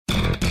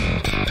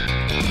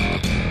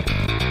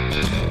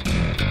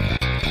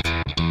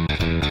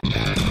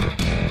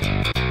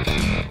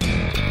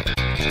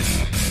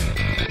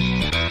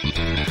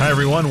Hi,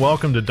 everyone.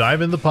 Welcome to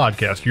Dive In the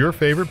Podcast, your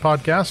favorite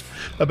podcast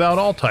about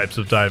all types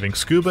of diving,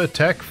 scuba,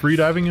 tech,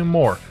 freediving, and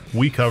more.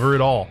 We cover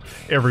it all.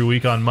 Every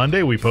week on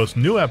Monday, we post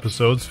new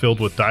episodes filled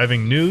with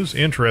diving news,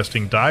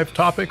 interesting dive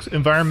topics,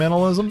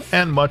 environmentalism,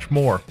 and much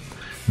more.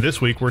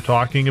 This week, we're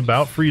talking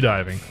about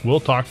freediving. We'll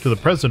talk to the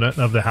president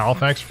of the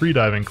Halifax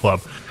Freediving Club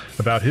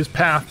about his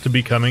path to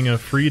becoming a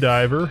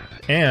freediver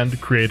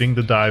and creating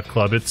the dive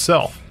club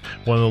itself,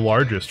 one of the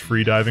largest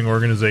freediving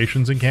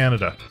organizations in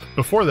Canada.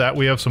 Before that,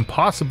 we have some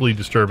possibly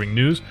disturbing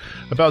news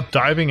about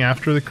diving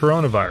after the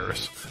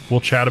coronavirus.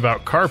 We'll chat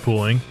about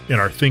carpooling in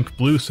our Think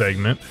Blue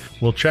segment.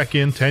 We'll check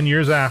in 10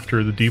 years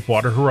after the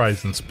Deepwater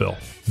Horizon spill.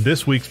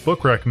 This week's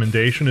book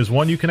recommendation is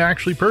one you can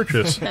actually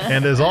purchase.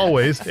 And as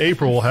always,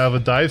 April will have a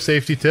dive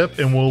safety tip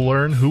and we'll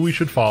learn who we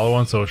should follow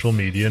on social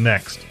media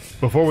next.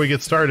 Before we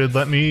get started,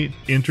 let me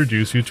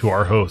introduce you to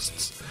our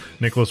hosts.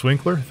 Nicholas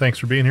Winkler, thanks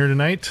for being here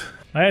tonight.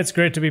 Hi, it's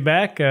great to be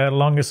back.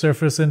 Longest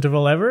surface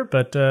interval ever,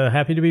 but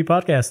happy to be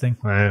podcasting.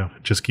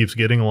 It just keeps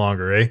getting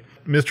longer, eh?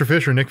 Mr.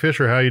 Fisher, Nick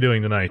Fisher, how are you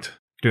doing tonight?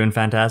 Doing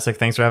fantastic.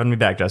 Thanks for having me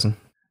back, Justin.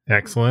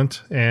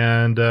 Excellent.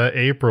 And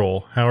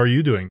April, how are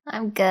you doing?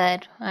 I'm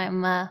good.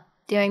 I'm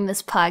doing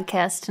this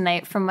podcast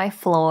tonight from my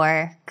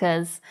floor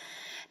because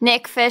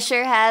Nick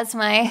Fisher has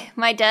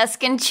my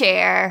desk and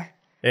chair.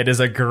 It is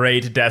a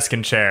great desk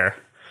and chair.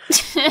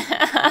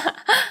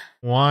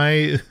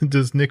 Why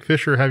does Nick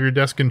Fisher have your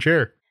desk and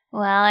chair?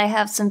 Well, I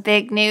have some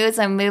big news.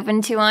 I'm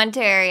moving to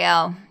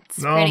Ontario.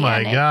 Oh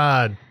my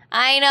God.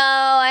 I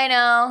know.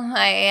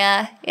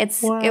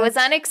 It was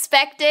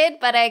unexpected,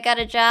 but I got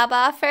a job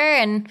offer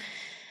and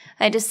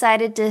I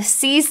decided to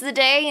seize the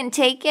day and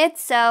take it,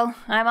 so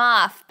I'm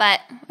off. But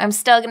I'm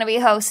still going to be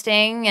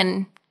hosting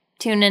and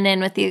tuning in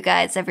with you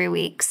guys every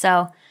week.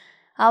 So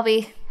I'll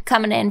be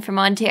coming in from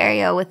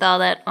Ontario with all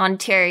that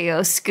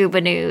Ontario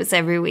scuba news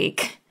every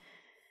week.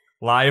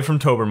 Live from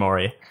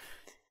Tobermory.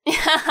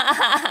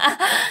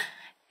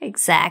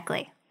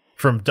 Exactly.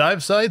 From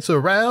dive sites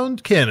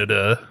around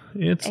Canada,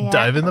 it's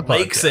Dive in the Podcast.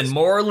 Lakes and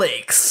more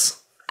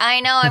lakes.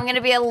 I know, I'm going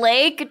to be a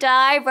lake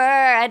diver.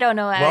 I don't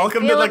know how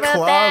Welcome I feel to the about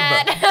club.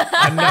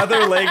 that.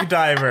 Another lake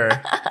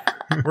diver.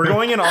 We're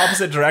going in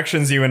opposite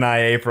directions, you and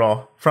I,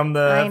 April. From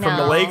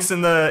the lakes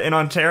in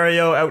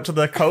Ontario out to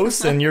the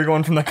coast, and you're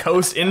going from the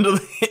coast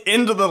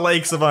into the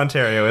lakes of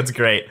Ontario. It's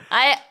great.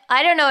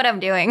 I don't know what I'm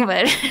doing,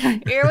 but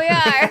here we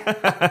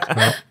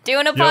are.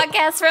 Doing a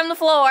podcast from the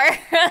floor.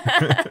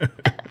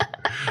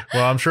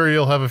 Well, I'm sure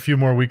you'll have a few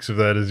more weeks of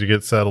that as you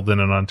get settled in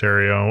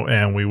Ontario,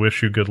 and we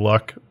wish you good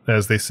luck.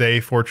 As they say,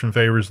 fortune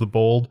favors the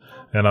bold,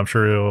 and I'm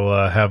sure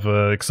you'll have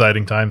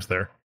exciting times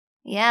there.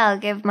 Yeah,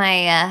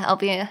 I'll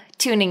be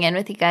tuning in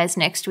with you guys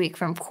next week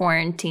from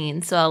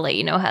quarantine, so I'll let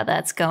you know how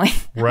that's going.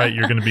 Right,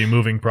 you're going to be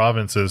moving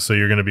provinces, so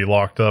you're going to be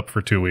locked up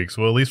for 2 weeks.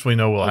 Well, at least we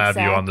know we'll have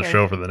you on the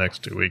show for the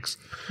next 2 weeks.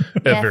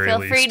 Yeah,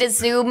 feel free to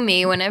Zoom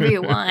me whenever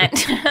you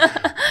want.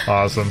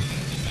 Awesome.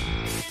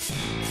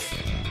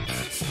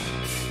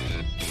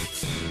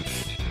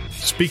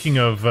 Speaking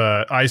of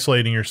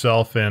isolating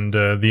yourself and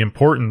the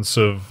importance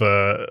of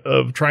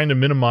trying to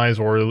minimize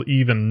or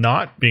even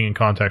not being in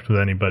contact with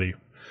anybody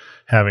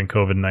having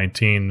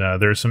COVID-19,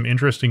 there's some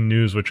interesting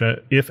news which,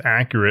 if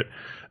accurate,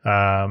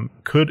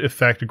 could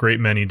affect a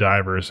great many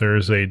divers.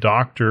 There's a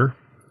doctor,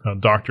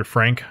 Dr.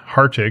 Frank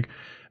Hartig.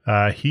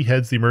 He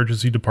heads the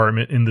emergency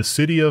department in the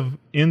city of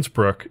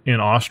Innsbruck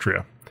in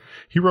Austria.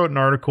 He wrote an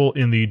article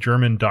in the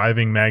German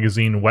diving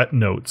magazine Wet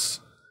Notes.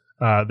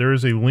 There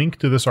is a link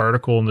to this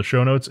article in the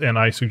show notes, and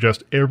I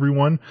suggest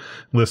everyone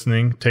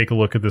listening take a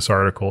look at this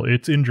article.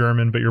 It's in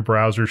German, but your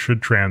browser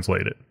should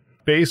translate it.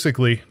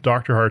 Basically,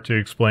 Dr.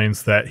 Hartig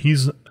explains that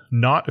he's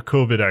not a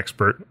COVID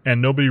expert,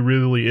 and nobody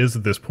really is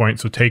at this point,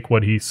 so take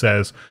what he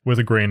says with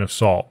a grain of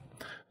salt.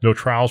 No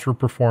trials were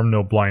performed,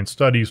 no blind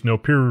studies, no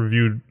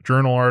peer-reviewed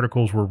journal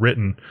articles were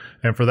written,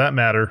 and for that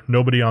matter,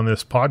 nobody on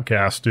this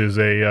podcast is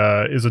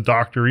a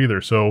doctor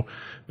either. So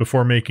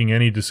before making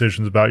any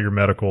decisions about your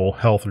medical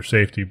health or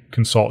safety,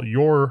 consult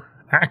your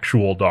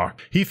actual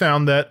doc. He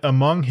found that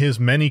among his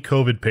many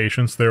COVID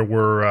patients, there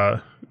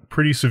were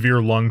pretty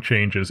severe lung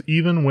changes,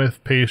 even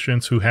with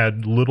patients who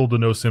had little to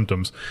no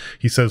symptoms.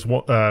 He says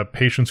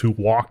patients who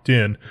walked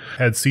in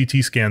had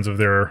CT scans of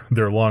their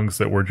lungs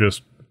that were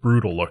just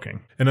brutal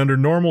looking. And under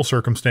normal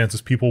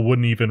circumstances, people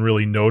wouldn't even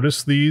really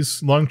notice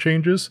these lung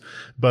changes,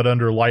 but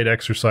under light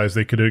exercise,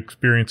 they could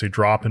experience a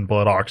drop in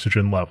blood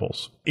oxygen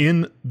levels.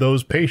 In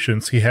those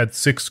patients, he had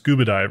 6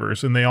 scuba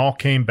divers, and they all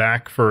came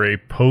back for a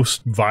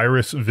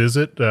post-virus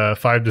visit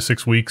 5 to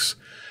 6 weeks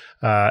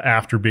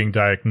after being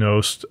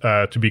diagnosed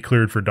to be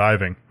cleared for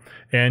diving.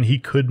 And he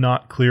could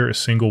not clear a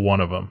single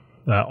one of them.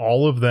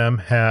 All of them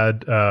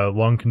had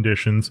lung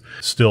conditions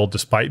still,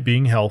 despite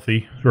being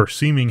healthy or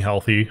seeming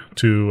healthy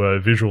to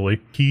visually.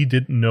 He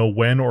didn't know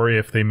when or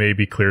if they may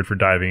be cleared for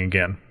diving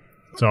again.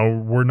 So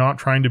we're not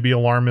trying to be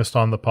alarmist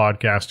on the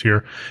podcast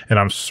here, and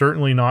I'm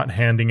certainly not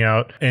handing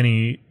out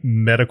any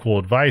medical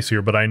advice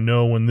here, but I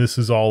know when this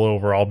is all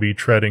over, I'll be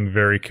treading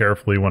very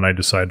carefully when I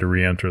decide to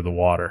re-enter the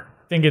water.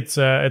 I think it's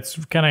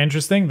kind of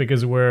interesting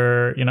because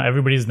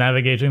everybody's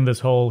navigating this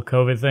whole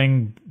COVID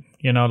thing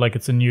like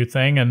it's a new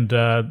thing. And,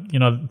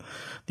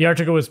 the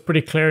article was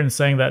pretty clear in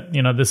saying that,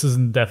 this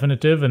isn't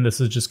definitive and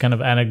this is just kind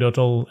of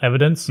anecdotal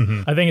evidence.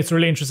 I think it's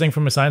really interesting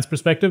from a science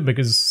perspective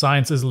because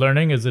science is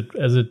learning as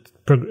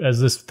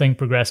this thing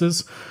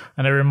progresses.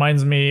 And it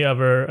reminds me of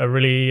a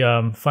really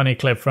funny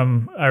clip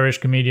from Irish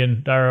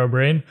comedian Dara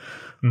O'Brien,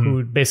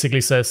 who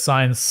basically says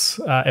science,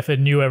 if it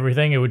knew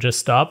everything, it would just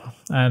stop.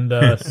 And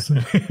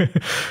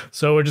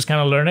so we're just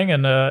kind of learning.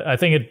 And I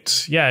think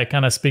it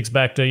kind of speaks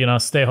back to,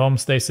 stay home,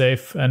 stay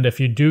safe. And if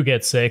you do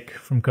get sick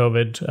from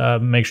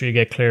COVID, make sure you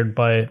get cleared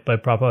by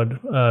proper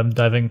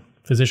diving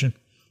physician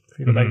if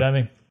you go back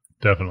diving.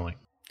 Definitely.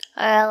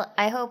 Well,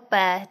 I hope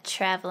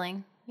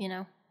traveling,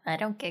 I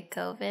don't get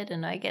COVID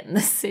and I get in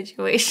this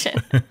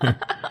situation.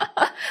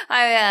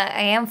 I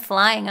am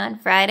flying on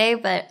Friday,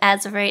 but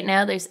as of right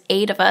now, there's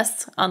 8 of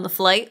us on the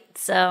flight,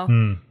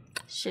 so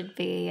should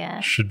be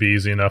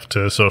easy enough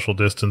to social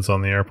distance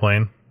on the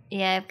airplane.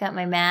 Yeah, I've got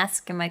my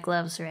mask and my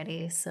gloves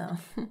ready, so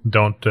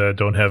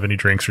don't have any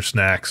drinks or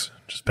snacks.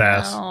 Just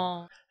pass.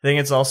 No. I think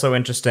it's also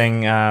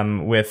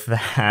interesting with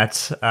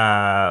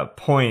that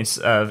point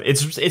of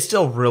it's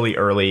still really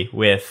early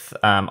with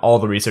all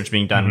the research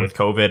being done with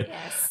COVID,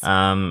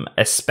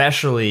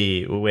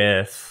 especially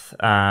with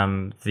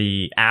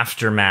the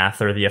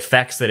aftermath or the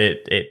effects that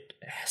it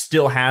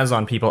still has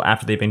on people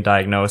after they've been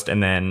diagnosed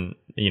and then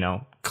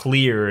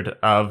cleared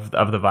of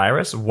the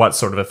virus. What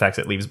sort of effects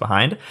it leaves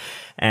behind,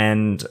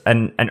 and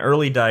an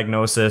early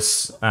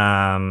diagnosis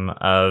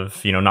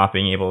of not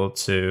being able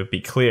to be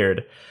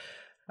cleared.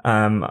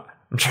 I'm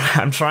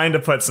trying to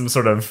put some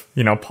sort of,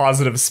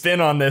 positive spin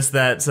on this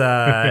that,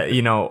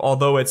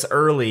 although it's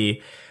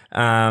early,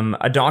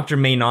 a doctor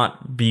may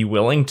not be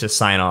willing to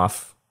sign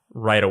off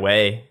right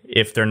away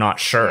if they're not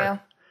sure. Yeah.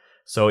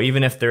 So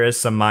even if there is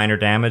some minor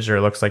damage or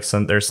it looks like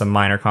there's some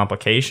minor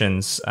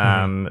complications,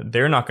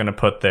 they're not going to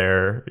put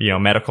their,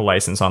 medical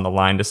license on the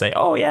line to say,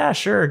 oh yeah,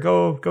 sure,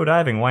 go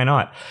diving. Why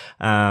not?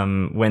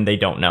 When they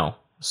don't know.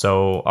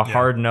 So a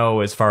hard no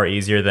is far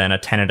easier than a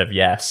tentative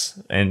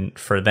yes, and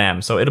for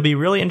them. So it'll be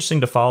really interesting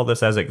to follow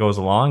this as it goes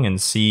along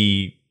and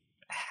see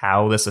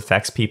how this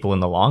affects people in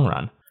the long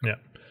run. Yeah,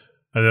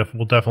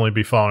 we'll definitely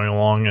be following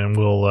along, and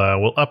we'll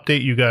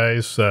update you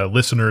guys,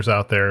 listeners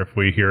out there, if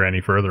we hear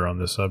any further on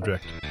this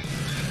subject.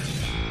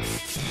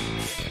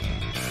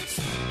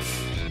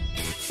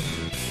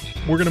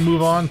 We're going to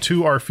move on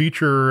to our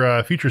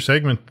feature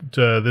segment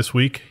this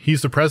week.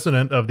 He's the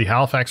president of the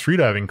Halifax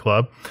Freediving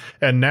Club,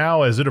 and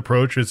now as it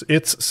approaches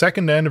its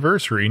second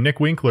anniversary,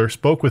 Nick Winkler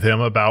spoke with him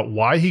about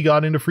why he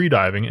got into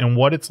freediving and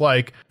what it's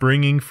like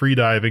bringing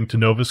freediving to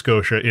Nova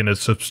Scotia in a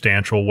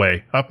substantial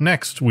way. Up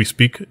next, we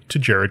speak to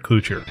Jared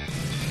Klucher.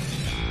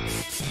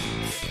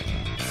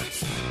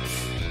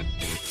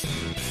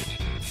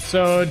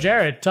 So,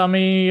 Jared, tell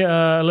me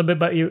a little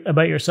bit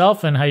about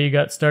yourself and how you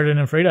got started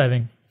in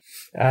freediving.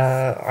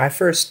 I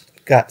first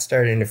got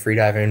started into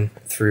freediving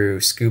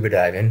through scuba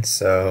diving.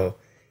 So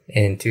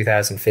in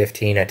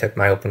 2015, I took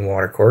my open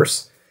water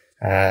course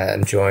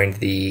and joined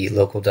the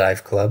local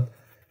dive club,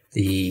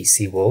 the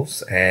Sea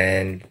Wolves,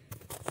 and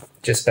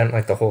just spent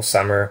like the whole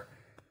summer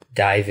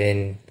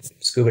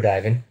scuba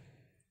diving.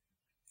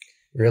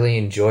 Really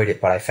enjoyed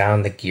it, but I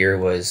found the gear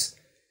was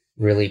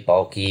really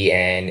bulky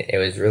and it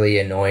was really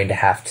annoying to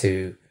have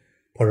to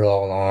put it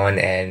all on,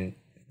 and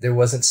there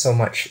wasn't so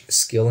much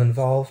skill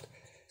involved.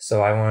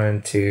 So I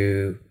wanted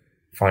to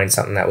find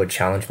something that would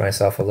challenge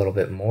myself a little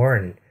bit more,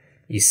 and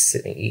you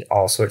see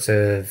all sorts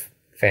of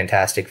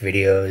fantastic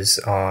videos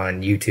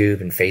on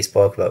YouTube and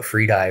Facebook about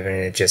freediving,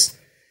 and it just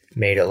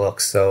made it look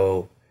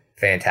so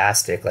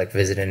fantastic, like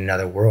visiting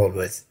another world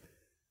with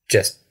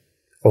just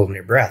holding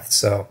your breath.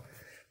 So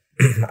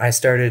I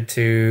started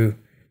to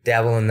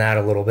dabble in that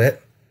a little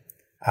bit.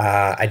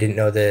 I didn't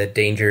know the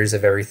dangers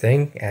of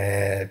everything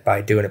by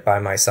doing it by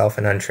myself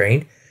and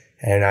untrained.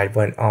 And I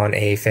went on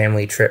a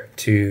family trip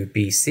to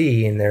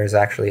BC, and there was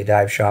actually a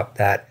dive shop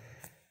that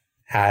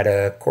had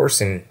a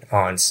course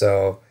on.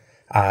 So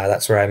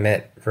that's where I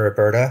met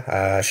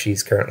Roberta.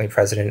 She's currently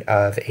president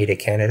of ADA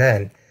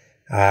Canada,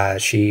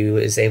 and she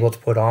was able to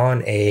put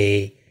on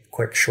a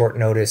quick short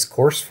notice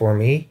course for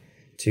me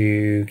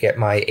to get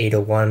my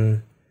ADA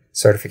 1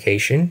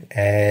 certification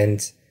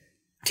and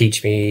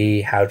teach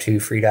me how to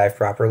freedive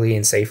properly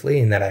and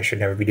safely, and that I should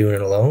never be doing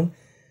it alone.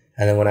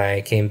 And then when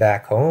I came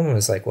back home, I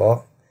was like,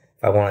 well,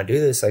 if I want to do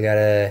this, I got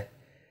to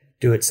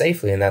do it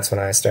safely. And that's when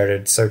I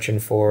started searching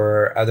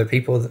for other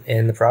people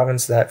in the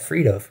province that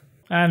freedove.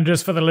 And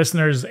just for the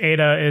listeners,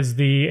 ADA is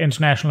the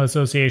International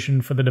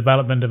Association for the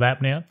Development of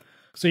Apnea.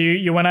 So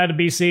you went out to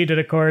BC, did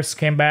a course,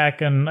 came back,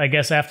 and I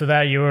guess after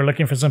that you were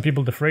looking for some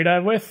people to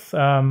freedive with,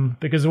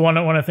 because one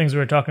of the things we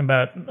were talking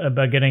about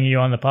getting you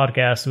on the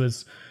podcast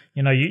was,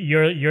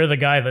 you're the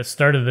guy that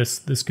started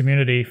this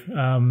community.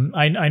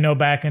 I know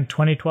back in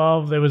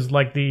 2012 there was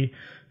like the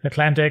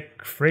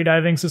Atlantic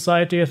Freediving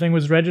Society, I think,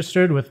 was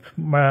registered with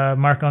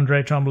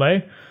Marc-Andre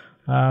Tremblay,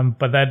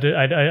 but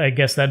I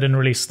guess that didn't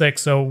really stick.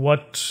 So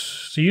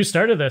you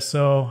started this.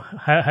 So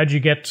how'd you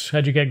get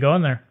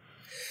going there?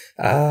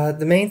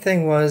 The main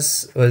thing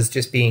was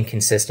just being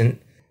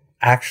consistent.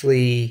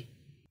 Actually,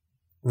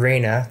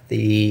 Raina,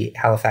 the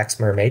Halifax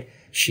mermaid,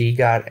 she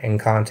got in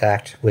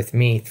contact with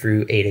me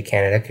through Ada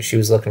Canada because she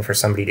was looking for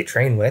somebody to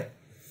train with.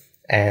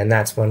 And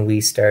that's when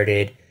we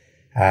started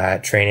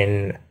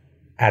training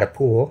at a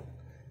pool.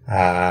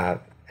 And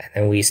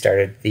then we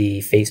started the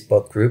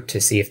Facebook group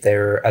to see if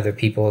there were other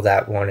people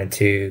that wanted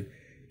to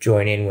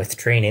join in with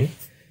training.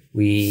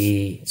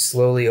 We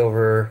slowly,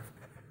 over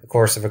the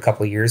course of a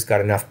couple of years,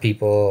 got enough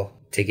people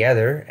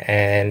together,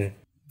 and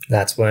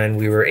that's when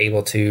we were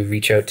able to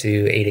reach out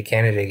to Ada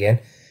Canada again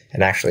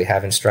and actually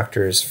have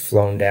instructors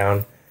flown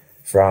down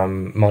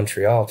from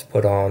Montreal to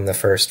put on the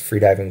first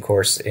freediving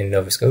course in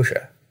Nova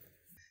Scotia.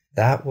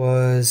 That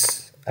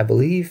was, I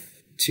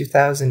believe,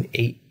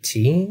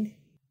 2018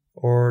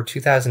 or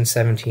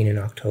 2017 in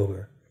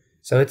October.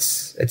 So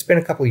it's been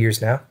a couple of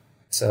years now.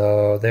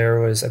 So there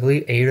was, I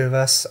believe, 8 of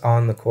us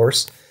on the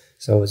course.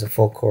 So it was a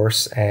full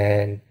course,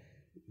 and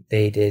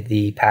they did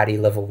the PADI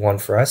level 1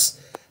 for us.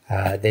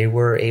 They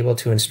were able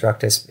to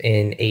instruct us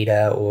in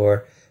ADA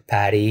or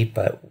PADI,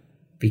 but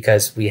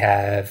because we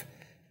have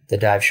the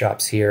dive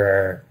shops here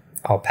are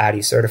all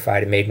PADI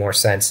certified, it made more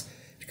sense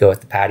to go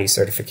with the PADI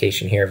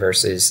certification here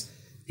versus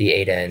the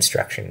ADA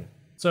instruction.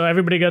 So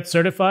everybody got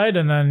certified,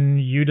 and then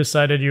you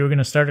decided you were going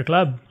to start a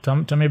club. Tell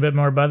me a bit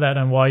more about that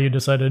and why you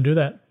decided to do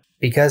that.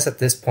 Because at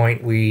this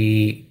point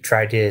we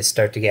tried to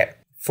start to get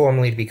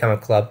formally to become a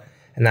club,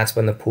 and that's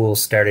when the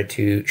pools started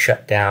to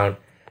shut down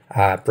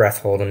breath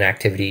holding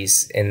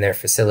activities in their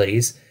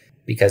facilities,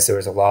 because there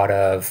was a lot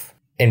of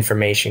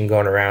information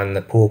going around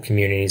the pool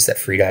communities that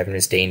freediving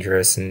is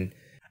dangerous, and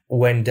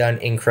when done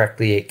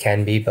incorrectly it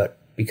can be, but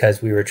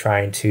because we were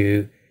trying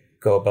to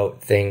go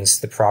about things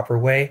the proper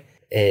way,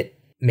 it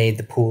made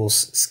the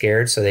pools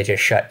scared, so they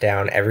just shut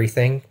down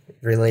everything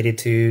related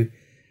to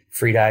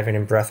freediving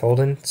and breath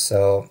holding.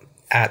 So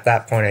at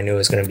that point I knew it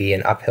was going to be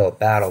an uphill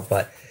battle,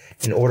 but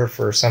in order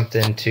for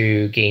something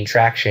to gain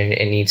traction,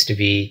 it needs to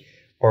be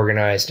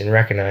organized and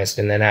recognized,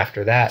 and then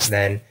after that,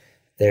 then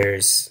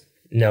there's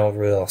no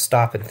real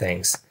stopping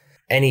things.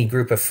 Any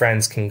group of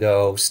friends can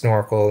go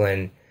snorkel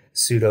and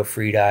pseudo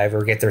freedive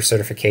or get their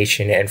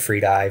certification and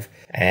freedive,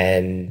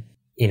 and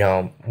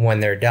when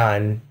they're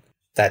done,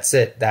 that's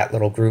it. That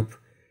little group,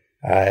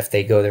 if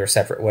they go their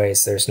separate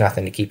ways, there's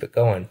nothing to keep it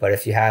going. But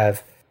if you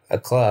have a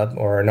club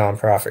or a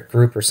nonprofit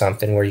group or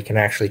something where you can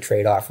actually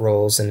trade off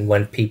roles, and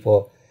when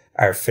people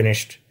are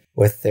finished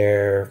with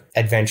their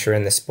adventure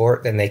in the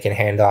sport, then they can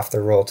hand off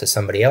the role to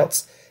somebody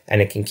else,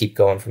 and it can keep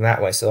going from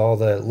that way. So all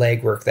the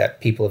legwork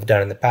that people have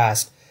done in the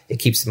past, it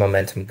keeps the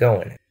momentum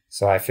going.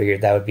 So I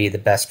figured that would be the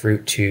best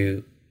route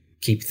to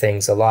keep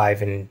things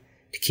alive and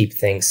to keep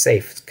things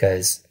safe,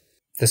 because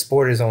the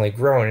sport is only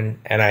growing,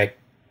 and I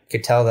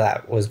could tell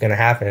that was going to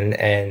happen.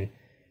 And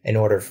in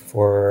order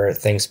for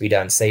things to be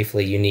done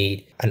safely, you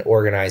need an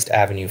organized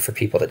avenue for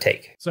people to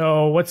take.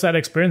 So what's that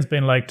experience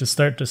been like to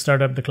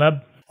start up the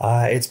club?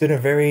 It's been a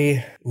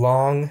very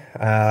long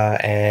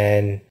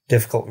and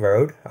difficult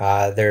road.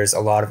 There's a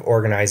lot of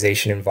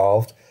organization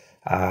involved,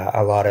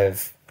 a lot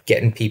of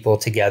getting people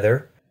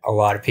together. A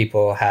lot of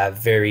people have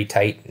very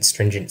tight and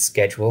stringent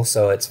schedules,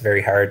 so it's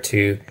very hard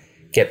to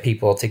get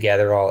people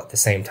together all at the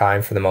same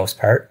time for the most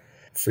part.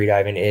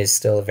 Freediving is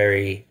still a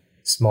very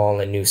small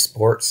and new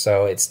sport,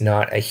 so it's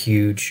not a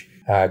huge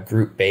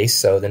group base,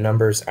 so the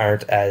numbers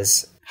aren't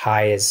as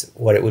high as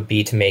what it would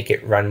be to make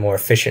it run more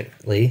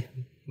efficiently.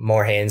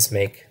 More hands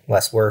make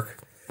less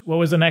work. What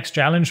was the next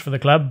challenge for the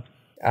club?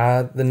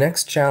 The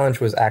next challenge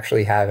was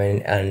actually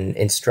having an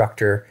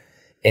instructor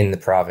in the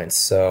province.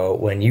 So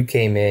when you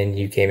came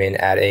in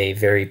at a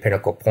very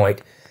pinnacle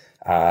point.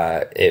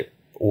 It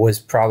was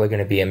probably going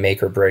to be a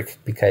make or break,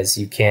 because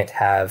you can't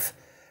have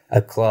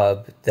a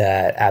club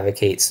that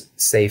advocates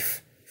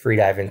safe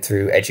freediving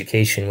through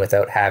education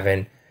without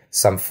having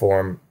some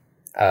form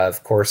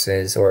of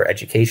courses or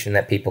education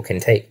that people can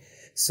take.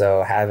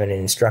 So having an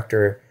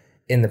instructor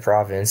in the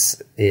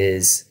province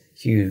is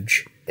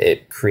huge.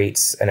 It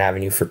creates an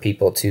avenue for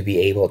people to be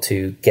able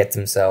to get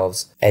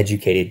themselves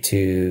educated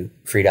to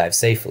freedive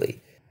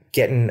safely.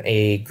 Getting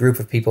a group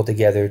of people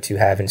together to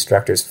have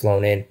instructors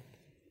flown in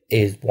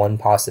is one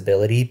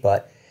possibility,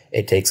 but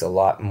it takes a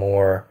lot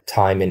more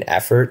time and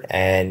effort,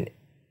 and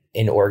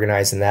in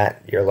organizing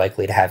that, you're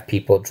likely to have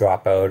people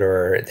drop out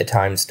or the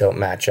times don't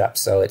match up,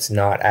 so it's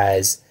not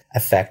as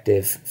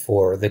effective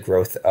for the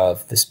growth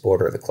of the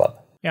sport or the club.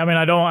 Yeah,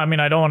 I don't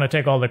want to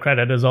take all the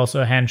credit. There's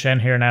also Han Chen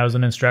here now as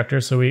an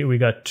instructor, so we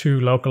got 2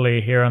 locally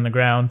here on the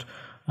ground.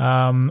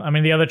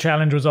 The other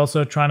challenge was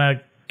also trying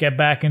to get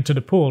back into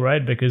the pool,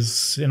 right?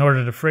 Because in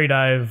order to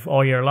freedive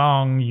all year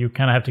long, you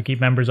kind of have to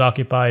keep members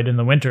occupied in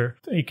the winter.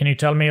 Can you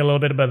tell me a little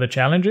bit about the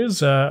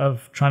challenges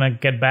of trying to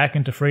get back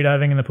into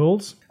freediving in the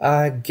pools?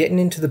 Getting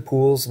into the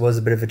pools was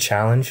a bit of a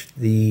challenge.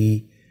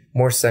 The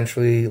more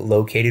centrally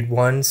located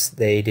ones,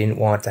 they didn't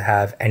want to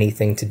have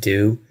anything to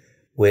do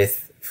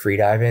with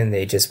freediving.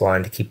 They just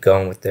wanted to keep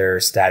going with their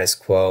status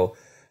quo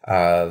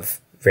of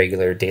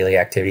regular daily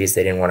activities.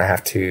 They didn't want to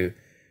have to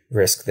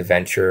risk the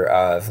venture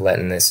of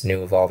letting this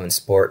new evolving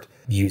sport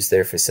use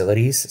their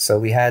facilities. So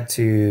we had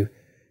to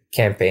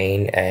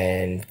campaign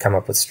and come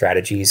up with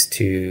strategies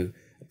to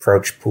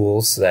approach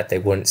pools so that they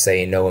wouldn't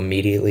say no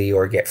immediately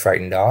or get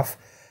frightened off.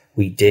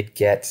 We did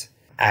get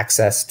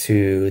access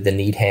to the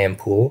Needham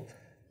pool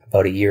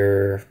about a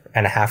year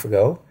and a half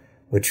ago,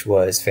 which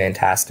was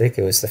fantastic.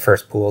 It was the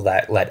first pool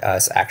that let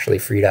us actually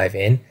freedive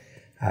in.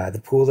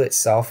 The pool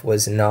itself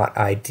was not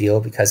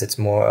ideal because it's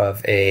more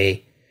of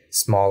a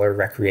smaller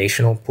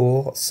recreational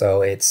pool,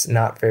 so it's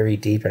not very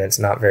deep and it's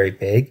not very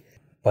big,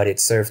 but it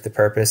served the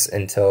purpose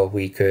until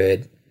we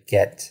could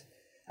get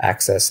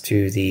access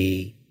to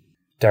the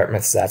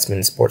Dartmouth Zatzman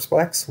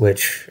Sportsplex,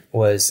 which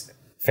was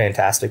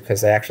fantastic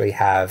because they actually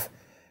have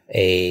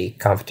a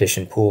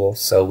competition pool,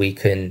 so we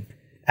can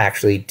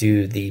actually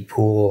do the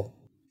pool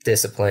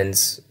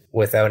disciplines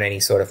without any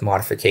sort of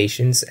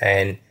modifications,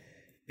 and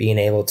being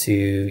able to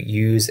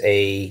use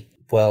a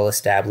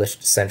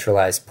well-established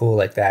centralized pool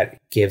like that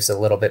gives a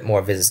little bit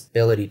more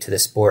visibility to the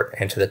sport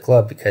and to the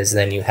club, because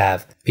then you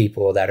have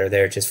people that are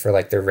there just for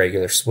like their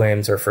regular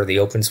swims or for the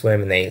open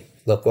swim, and they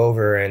look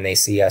over and they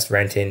see us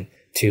renting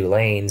 2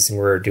 lanes and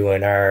we're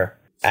doing our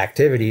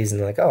activities, and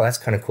they're like, oh, that's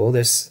kind of cool.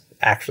 There's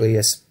actually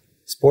a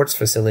sports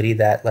facility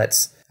that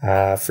lets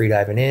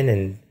freediving in,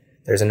 and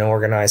there's an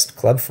organized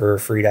club for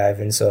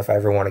freediving, so if I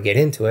ever want to get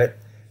into it,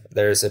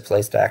 there's a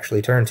place to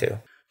actually turn to.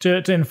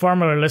 To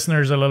inform our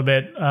listeners a little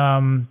bit,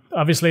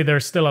 obviously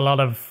there's still a lot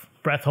of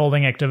breath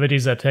holding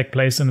activities that take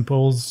place in the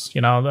pools,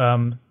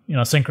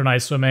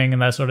 synchronized swimming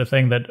and that sort of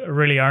thing that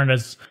really aren't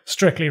as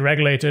strictly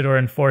regulated or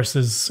enforced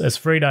as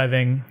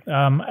freediving.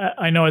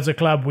 I know as a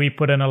club, we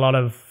put in a lot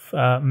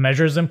of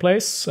measures in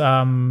place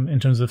in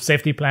terms of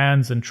safety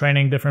plans and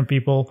training different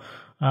people.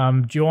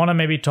 Do you want to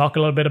maybe talk a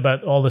little bit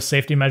about all the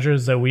safety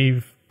measures that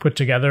we've put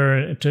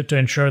together to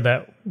ensure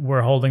that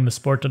we're holding the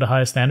sport to the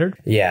highest standard?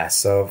 Yeah,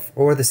 so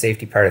for the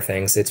safety part of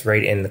things, it's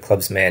right in the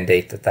club's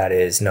mandate that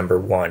is number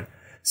 1.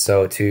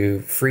 So to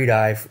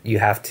freedive, you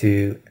have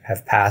to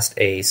have passed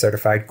a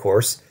certified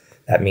course.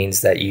 That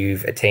means that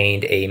you've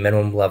attained a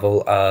minimum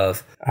level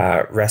of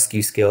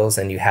rescue skills,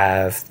 and you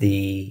have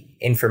the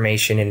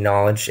information and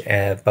knowledge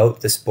about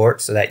the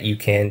sport so that you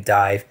can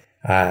dive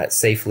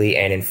safely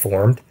and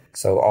informed.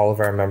 So all of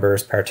our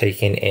members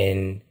partaking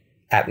in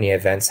apnea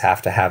events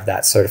have to have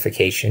that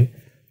certification.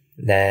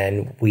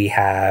 Then we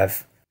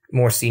have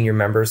more senior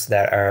members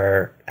that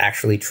are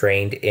actually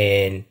trained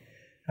in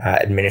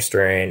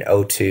administering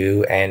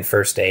O2 and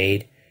first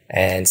aid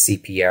and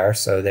CPR.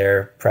 So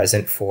they're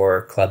present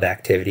for club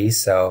activities.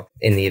 So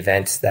in the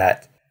event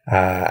that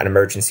an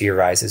emergency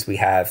arises, we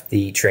have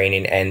the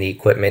training and the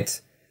equipment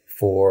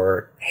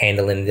for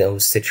handling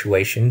those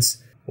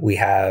situations. We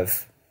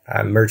have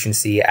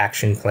emergency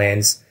action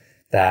plans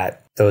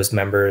that those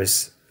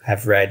members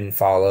have read and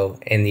follow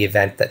in the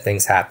event that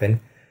things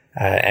happen.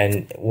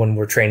 And when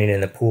we're training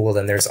in the pool,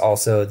 then there's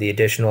also the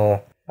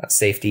additional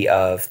safety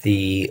of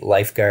the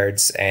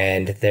lifeguards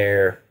and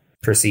their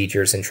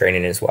procedures and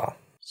training as well.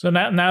 So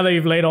now that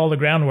you've laid all the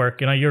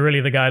groundwork, you're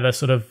really the guy that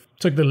sort of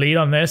took the lead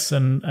on this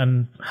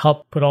and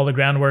helped put all the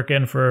groundwork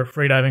in for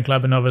Freediving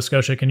Club in Nova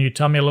Scotia. Can you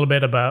tell me a little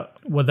bit about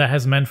what that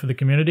has meant for the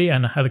community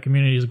and how the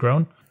community has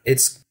grown?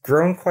 It's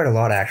grown quite a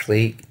lot,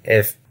 actually.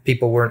 If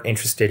people weren't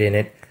interested in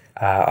it,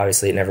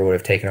 obviously it never would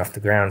have taken off the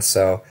ground.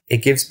 So it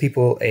gives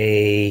people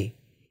a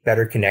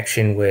better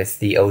connection with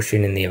the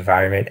ocean and the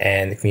environment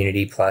and the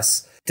community,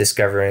 plus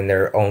discovering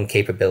their own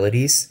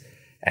capabilities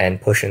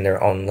and pushing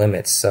their own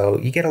limits. So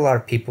you get a lot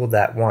of people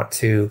that want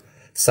to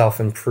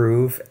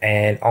self-improve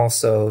and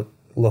also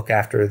look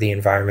after the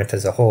environment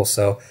as a whole.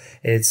 So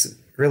it's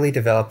really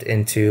developed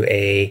into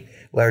a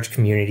large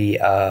community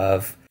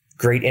of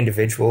great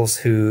individuals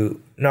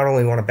who not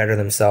only want to better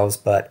themselves,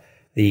 but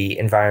the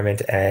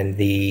environment and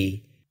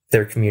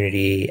their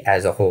community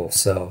as a whole.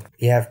 So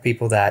you have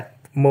people that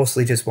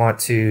mostly just want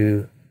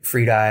to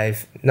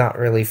freedive, not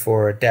really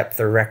for depth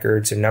or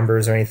records or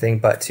numbers or anything,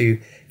 but to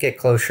get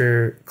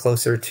closer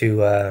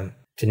to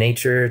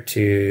nature,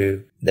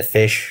 to the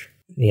fish.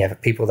 You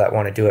have people that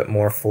want to do it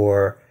more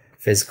for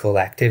physical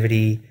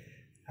activity,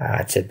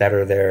 to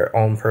better their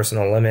own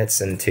personal limits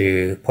and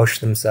to push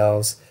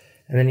themselves.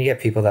 And then you get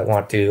people that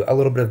want to do a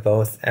little bit of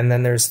both. And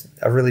then there's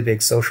a really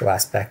big social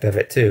aspect of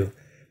it too.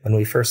 When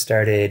we first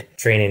started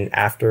training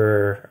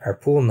after our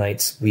pool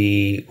nights,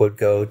 we would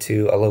go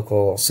to a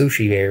local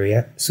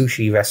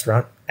sushi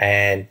restaurant,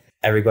 and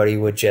everybody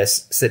would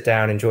just sit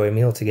down, enjoy a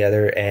meal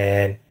together,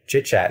 and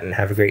chit chat and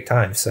have a great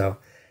time. So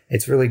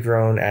it's really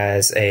grown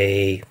as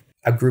a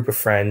group of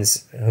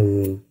friends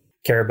who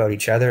care about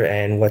each other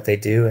and what they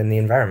do and the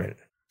environment.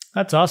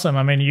 That's awesome.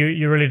 I mean,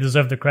 you really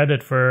deserve the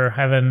credit for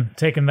having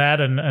taken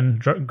that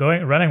and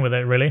running with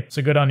it, really.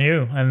 So good on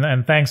you.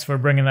 And thanks for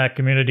bringing that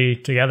community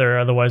together.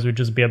 Otherwise, we'd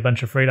just be a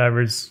bunch of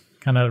freedivers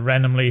kind of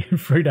randomly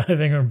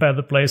freediving about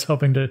the place,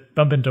 hoping to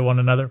bump into one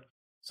another.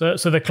 So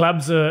the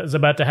club is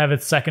about to have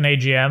its second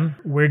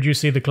AGM. Where do you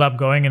see the club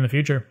going in the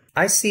future?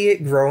 I see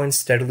it growing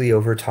steadily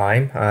over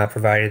time,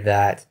 provided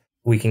that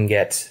we can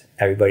get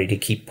everybody to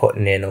keep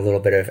putting in a little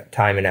bit of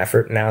time and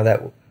effort. Now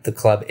that the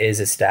club is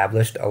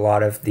established, a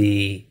lot of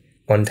the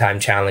one-time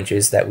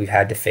challenges that we've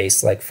had to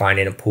face, like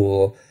finding a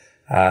pool,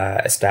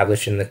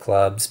 establishing the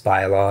club's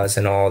bylaws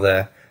and all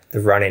the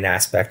running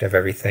aspect of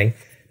everything.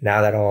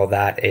 Now that all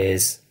that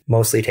is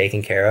mostly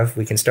taken care of,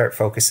 we can start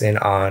focusing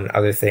on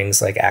other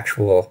things like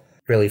actual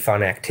really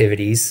fun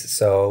activities.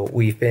 So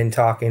we've been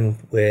talking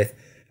with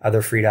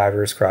other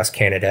freedivers across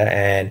Canada,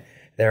 and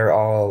they're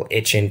all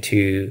itching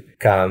to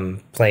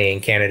come play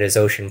in Canada's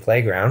Ocean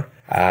Playground.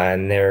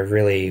 And they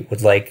really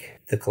would like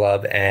the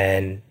club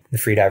and the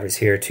freedivers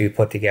here to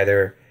put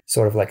together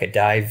sort of like a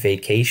dive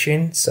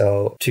vacation.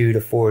 So 2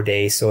 to 4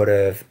 day sort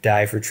of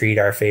dive retreat,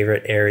 our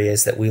favorite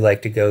areas that we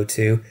like to go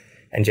to,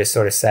 and just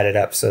sort of set it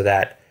up so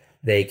that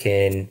they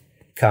can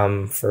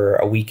come for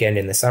a weekend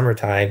in the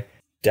summertime,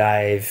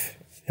 dive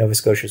Nova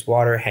Scotia's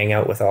water, hang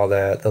out with all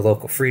the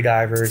local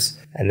freedivers,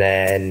 and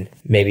then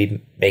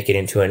maybe make it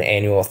into an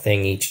annual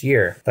thing each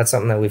year. That's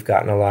something that we've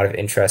gotten a lot of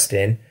interest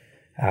in.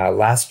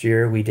 Last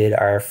year, we did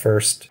our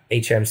first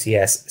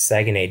HMCS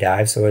Saguenay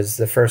dive, so it was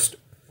the first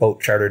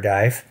boat charter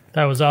dive.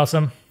 That was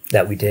awesome.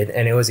 That we did,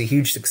 and it was a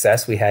huge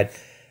success. We had,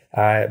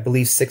 I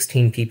believe,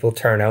 16 people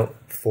turn out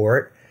for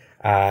it.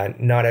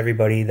 Not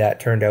everybody that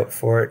turned out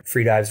for it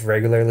freedives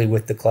regularly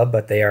with the club,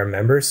 but they are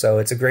members, so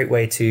it's a great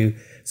way to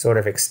sort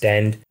of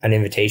extend an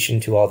invitation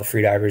to all the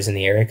freedivers in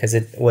the area, because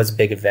it was a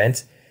big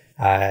event.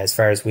 As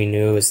far as we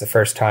knew, it was the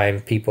first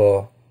time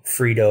people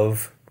free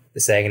dove the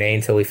Saguenay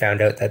until we found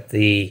out that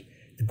the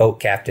boat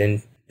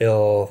captain,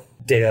 Bill,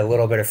 did a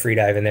little bit of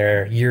freediving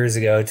there years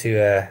ago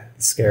to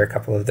scare a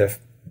couple of the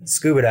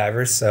scuba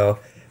divers. So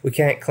we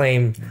can't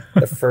claim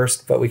the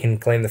first, but we can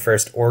claim the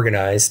first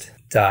organized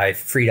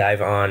free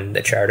dive on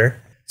the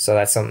charter. So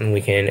that's something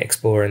we can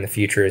explore in the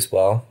future as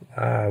well.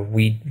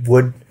 We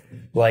would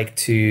like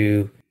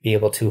to be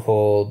able to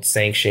hold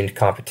sanctioned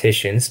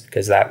competitions,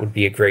 because that would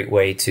be a great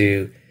way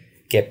to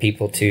get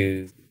people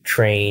to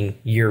train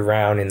year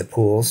round in the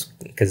pools,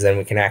 because then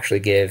we can actually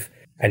give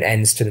an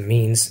ends to the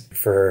means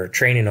for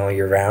training all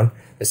year round,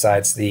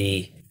 besides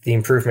the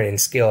improvement in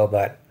skill,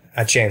 but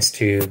a chance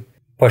to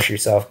push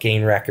yourself,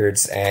 gain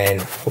records,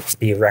 and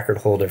be a record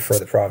holder for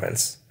the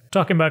province.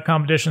 Talking about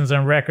competitions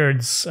and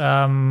records,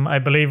 I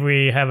believe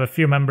we have a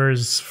few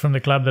members from the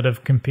club that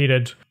have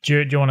competed.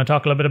 Do you want to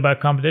talk a little bit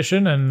about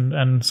competition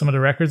and some of the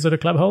records that the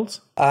club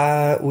holds?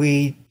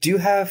 We do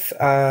have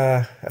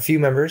a few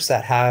members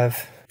that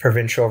have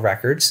provincial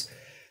records.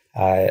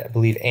 I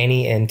believe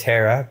Annie and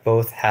Tara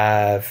both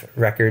have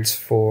records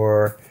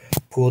for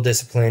pool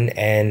discipline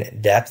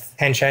and depth.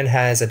 Henshan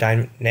has a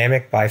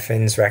dynamic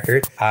bi-fins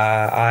record.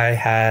 I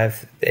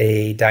have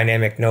a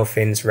dynamic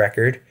no-fins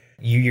record.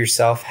 You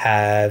yourself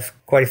have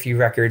quite a few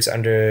records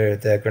under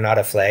the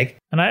Grenada flag.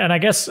 And I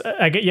guess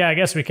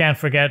we can't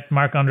forget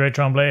Marc-Andre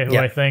Tremblay, who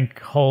I think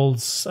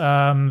holds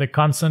the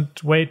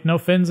constant weight no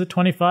fins at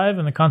 25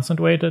 and the constant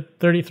weight at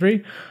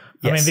 33.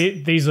 Yes. I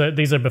mean, these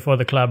are before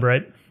the club,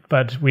 right?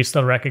 But we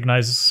still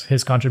recognize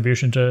his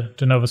contribution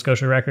to Nova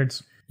Scotia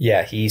records.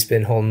 Yeah, he's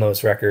been holding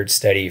those records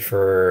steady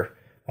for,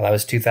 well, that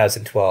was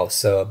 2012,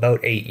 so about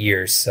 8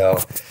 years. So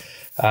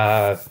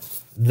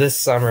this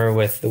summer,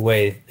 with the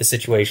way the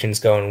situation's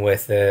going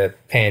with the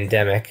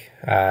pandemic,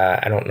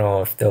 I don't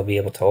know if they'll be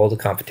able to hold a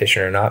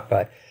competition or not,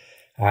 but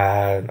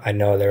I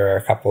know there are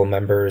a couple of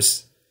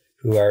members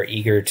who are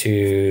eager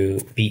to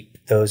beat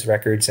those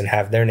records and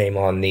have their name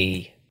on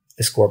the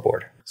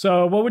scoreboard.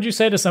 So what would you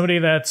say to somebody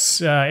that's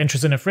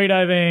interested in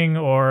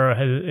freediving, or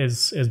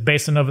is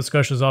based in Nova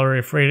Scotia, is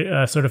already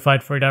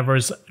certified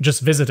freedivers,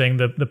 just visiting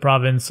the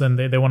province, and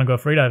they want to go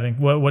freediving?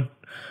 What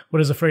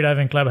does a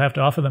freediving club have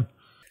to offer them?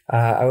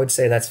 I would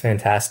say that's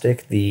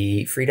fantastic.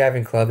 The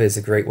freediving club is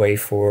a great way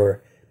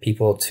for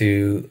people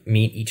to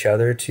meet each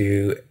other,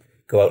 to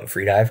go out and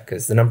freedive,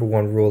 because the number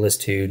one rule is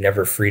to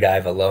never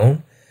freedive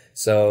alone.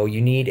 So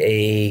you need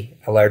a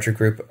larger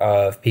group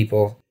of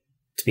people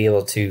to be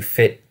able to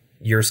fit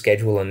your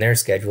schedule and their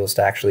schedules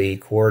to actually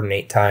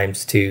coordinate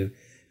times to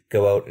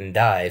go out and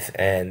dive.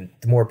 And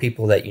the more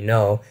people that you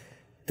know,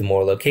 the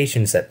more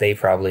locations that they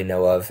probably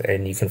know of,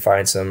 and you can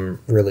find some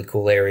really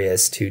cool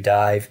areas to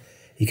dive.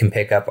 You can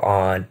pick up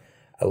on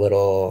a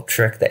little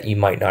trick that you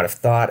might not have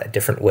thought, a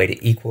different way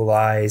to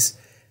equalize.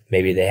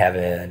 Maybe they have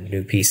a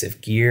new piece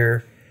of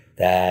gear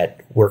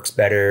that works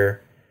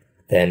better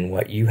than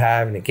what you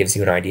have, and it gives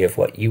you an idea of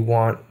what you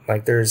want.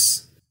 Like,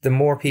 the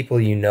more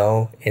people you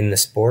know in the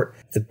sport,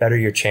 the better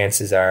your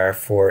chances are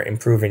for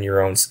improving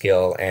your own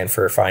skill and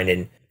for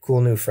finding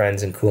cool new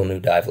friends and cool new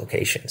dive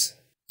locations.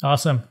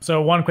 Awesome.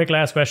 So one quick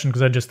last question,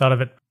 because I just thought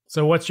of it.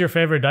 So what's your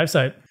favorite dive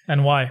site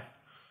and why?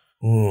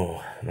 Ooh,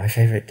 my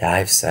favorite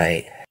dive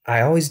site.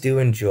 I always do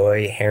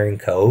enjoy Herring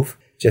Cove,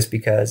 just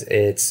because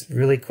it's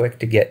really quick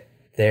to get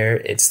there.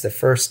 It's the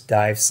first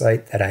dive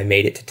site that I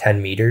made it to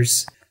 10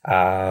 meters.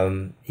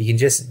 You can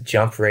just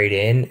jump right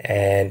in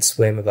and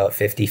swim about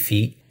 50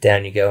 feet.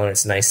 Down you go, and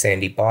it's a nice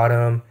sandy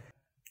bottom.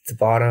 The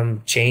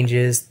bottom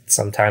changes.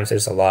 Sometimes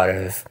there's a lot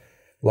of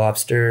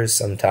lobsters.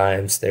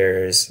 Sometimes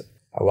there's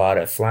a lot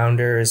of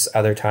flounders.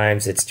 Other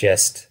times it's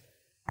just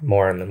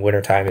more in the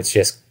wintertime. It's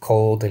just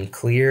cold and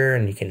clear,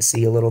 and you can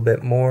see a little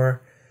bit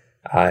more.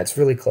 It's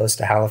really close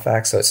to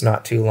Halifax, so it's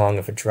not too long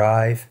of a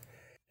drive.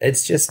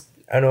 It's just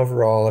an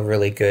overall a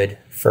really good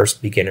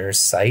first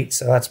beginner's site.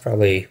 So that's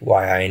probably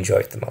why I enjoy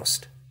it the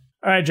most.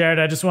 All right, Jared,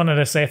 I just wanted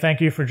to say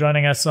thank you for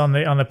joining us on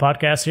the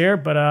podcast here.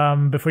 But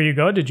before you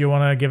go, did you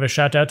want to give a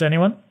shout out to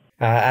anyone?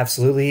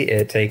 Absolutely.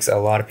 It takes a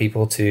lot of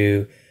people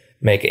to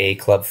make a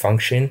club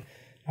function.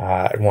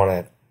 I want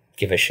to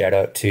give a shout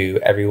out to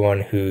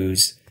everyone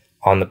who's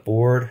on the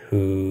board,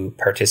 who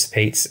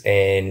participates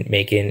in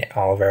making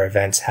all of our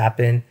events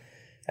happen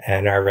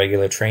and our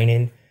regular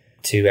training,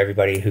 to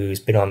everybody who's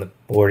been on the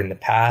board in the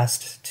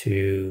past,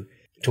 to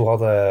all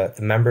the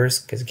members,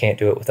 because you can't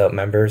do it without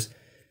members,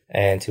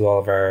 and to all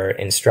of our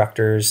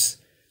instructors.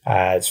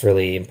 It's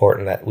really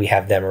important that we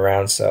have them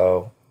around,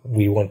 so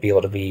we wouldn't be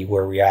able to be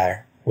where we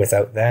are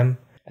without them.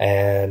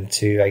 And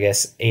to, I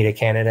guess, Ada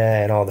Canada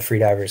and all the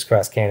freedivers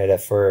across Canada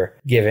for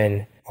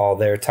giving all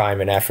their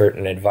time and effort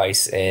and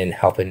advice in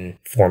helping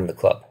form the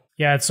club.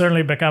 Yeah, it's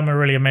certainly become a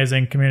really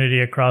amazing community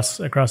across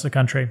the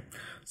country.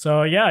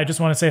 So yeah, I just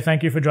want to say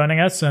thank you for joining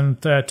us and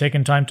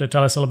taking time to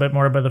tell us a little bit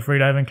more about the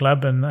Freediving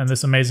Club and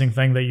this amazing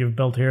thing that you've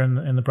built here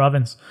in the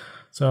province.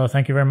 So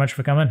thank you very much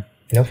for coming.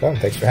 No problem.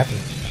 Thanks for having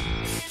me.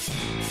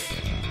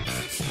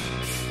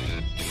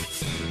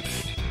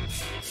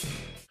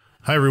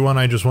 Hi everyone,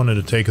 I just wanted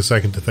to take a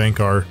second to thank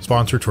our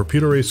sponsor,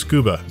 Torpedo Rays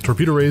Scuba.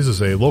 Torpedo Rays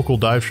is a local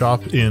dive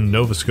shop in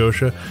Nova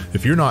Scotia.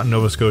 If you're not in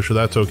Nova Scotia,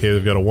 that's okay.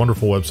 They've got a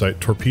wonderful website,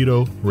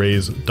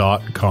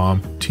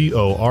 torpedorays.com,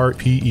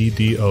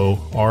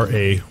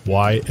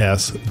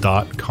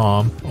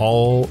 torpedorays.com.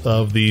 All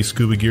of the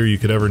scuba gear you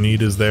could ever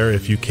need is there.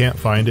 If you can't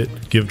find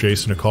it, give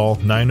Jason a call,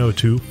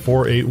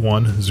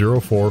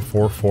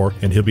 902-481-0444,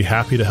 and he'll be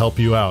happy to help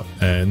you out.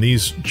 And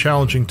these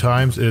challenging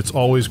times, it's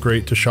always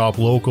great to shop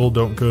local.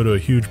 Don't go to a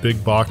huge big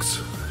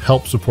box.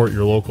 Help support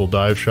your local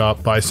dive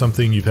shop. Buy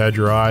something you've had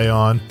your eye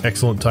on.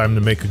 Excellent time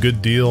to make a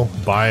good deal.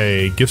 Buy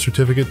a gift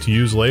certificate to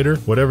use later.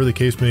 Whatever the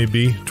case may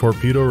be,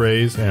 Torpedo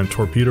Rays and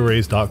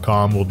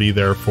torpedorays.com will be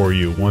there for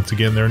you. Once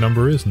again, their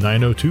number is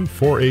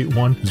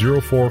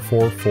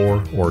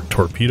 902-481-0444 or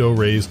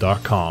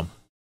torpedorays.com.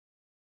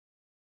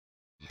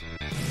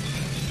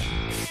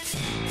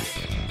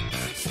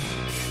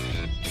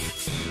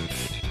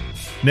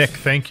 Nick,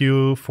 thank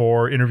you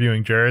for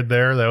interviewing Jared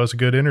there. That was a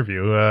good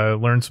interview.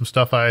 Learned some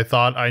stuff. I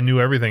thought I knew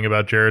everything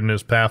about Jared and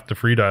his path to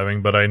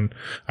freediving, but I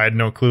had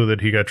no clue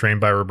that he got trained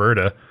by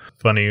Roberta.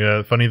 Funny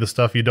the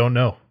stuff you don't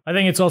know. I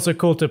think it's also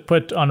cool to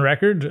put on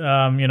record, with this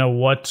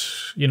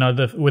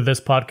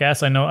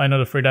podcast. I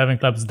know the Freediving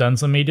Club's done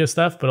some media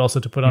stuff, but also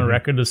to put on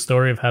record the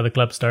story of how the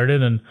club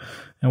started and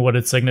what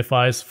it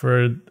signifies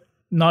for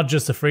not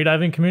just the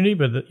freediving community,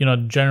 but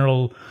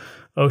general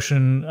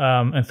ocean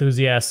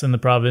enthusiasts in the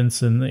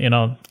province and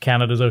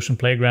Canada's ocean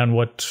playground,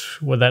 what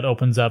that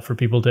opens up for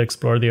people to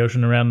explore the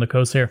ocean around the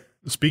coast here.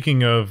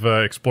 Speaking of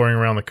exploring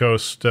around the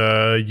coast,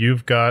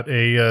 you've got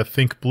a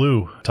Think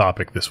Blue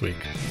topic this week.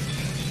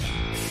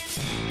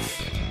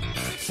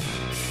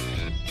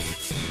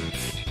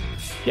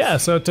 Yeah,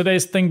 so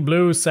today's Think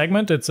Blue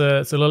segment, it's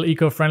a little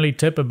eco-friendly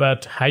tip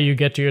about how you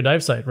get to your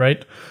dive site,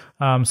 right?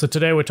 So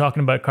today we're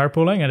talking about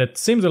carpooling, and it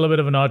seems a little bit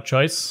of an odd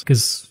choice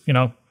because,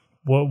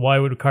 why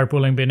would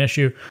carpooling be an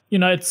issue?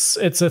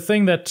 It's a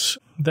thing that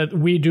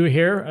we do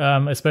here,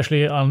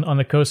 especially on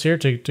the coast here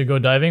to go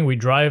diving. We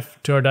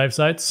drive to our dive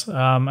sites,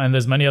 and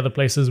there's many other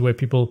places where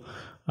people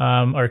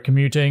are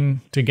commuting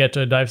to get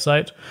to a dive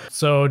site.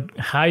 So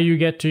how you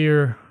get to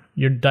your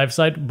dive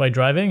site by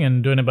driving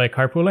and doing it by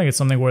carpooling is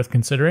something worth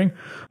considering.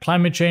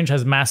 Climate change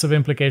has massive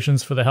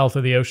implications for the health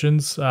of the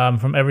oceans,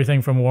 from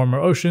everything from warmer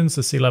oceans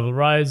to sea level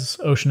rise,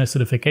 ocean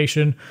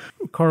acidification,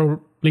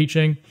 coral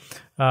bleaching,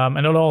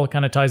 and it all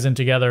kind of ties in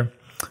together.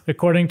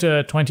 According to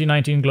a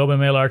 2019 Globe and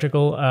Mail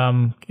article,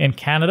 in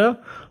Canada,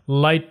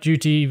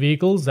 light-duty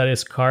vehicles, that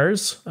is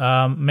cars,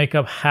 make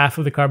up half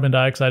of the carbon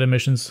dioxide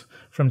emissions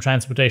from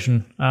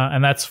transportation,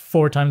 and that's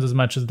 4 times as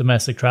much as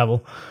domestic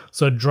travel.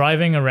 So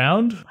driving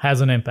around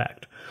has an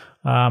impact.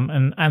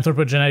 And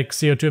anthropogenic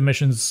CO2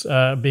 emissions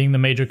being the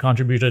major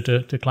contributor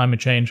to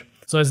climate change.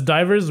 So as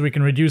divers, we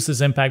can reduce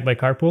this impact by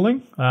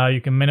carpooling.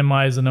 You can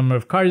minimize the number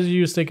of cars you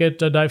use to get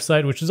to a dive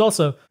site, which is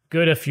also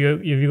good if you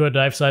go to a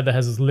dive site that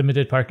has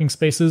limited parking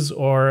spaces,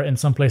 or in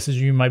some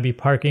places you might be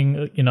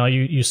parking,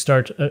 you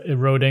start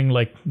eroding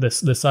like the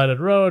side of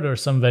the road or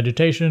some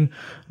vegetation, and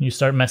you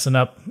start messing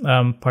up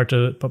part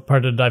of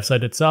the dive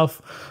site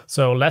itself.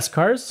 So less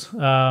cars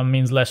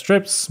means less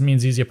trips,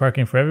 means easier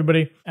parking for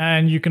everybody.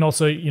 And you can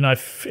also,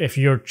 if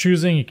you're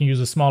choosing, you can use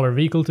a smaller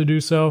vehicle to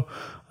do so.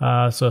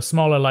 So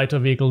smaller, lighter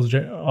vehicles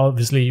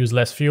obviously use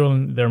less fuel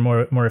and they're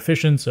more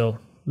efficient, so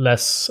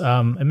less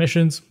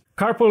emissions.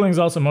 Carpooling is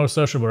also more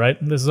sociable, right?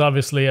 This is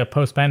obviously a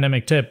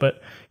post-pandemic tip,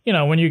 but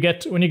when you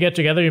get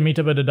together, you meet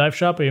up at a dive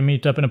shop or you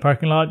meet up in a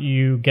parking lot,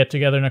 you get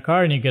together in a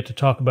car and you get to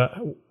talk about,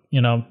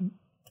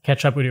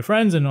 catch up with your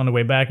friends, and on the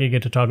way back, you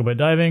get to talk about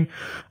diving.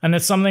 And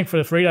it's something for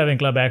the Freediving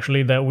Club,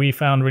 actually, that we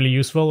found really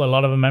useful. A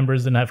lot of the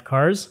members didn't have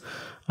cars.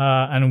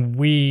 And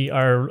we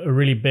are a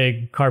really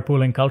big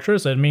carpooling culture.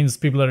 So it means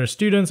people that are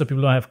students or people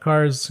who don't have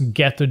cars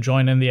get to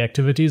join in the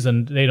activities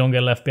and they don't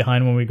get left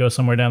behind when we go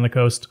somewhere down the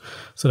coast.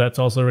 So that's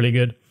also really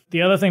good.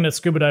 The other thing that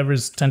scuba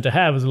divers tend to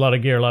have is a lot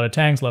of gear, a lot of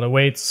tanks, a lot of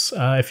weights.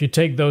 If you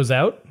take those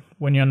out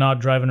when you're not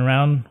driving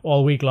around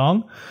all week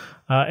long,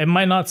 it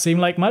might not seem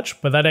like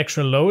much, but that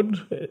extra load,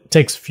 it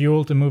takes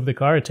fuel to move the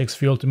car. It takes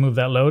fuel to move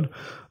that load.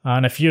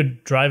 And if you're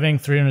driving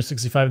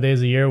 365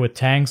 days a year with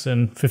tanks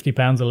and 50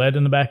 pounds of lead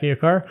in the back of your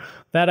car,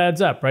 that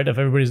adds up, right? If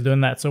everybody's doing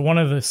that. So one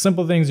of the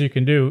simple things you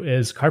can do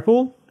is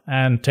carpool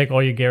and take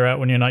all your gear out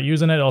when you're not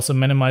using it. It also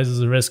minimizes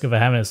the risk of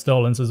having it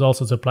stolen. So there's all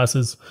sorts of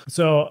pluses.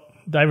 So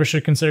divers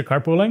should consider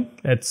carpooling.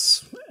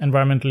 It's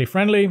environmentally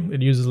friendly.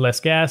 It uses less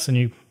gas, and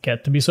you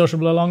get to be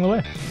sociable along the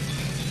way.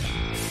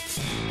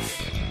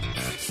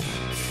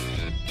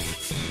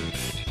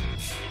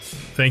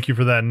 Thank you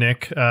for that,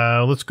 Nick.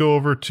 Let's go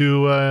over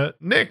to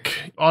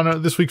Nick.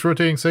 On this week's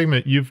rotating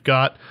segment, you've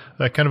got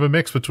kind of a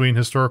mix between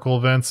historical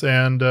events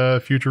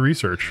and future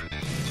research.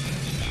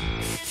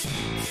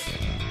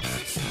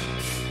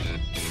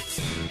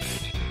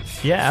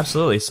 Yeah,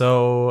 absolutely.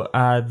 So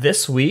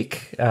this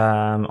week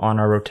on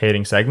our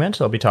rotating segment,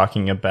 I'll be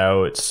talking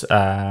about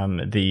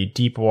the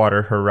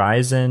Deepwater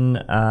Horizon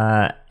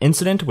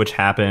incident, which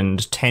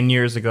happened 10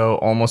 years ago,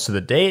 almost to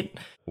the date,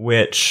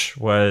 which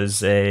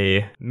was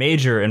a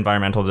major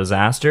environmental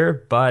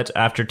disaster, but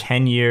after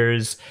 10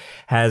 years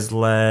has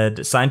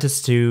led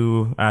scientists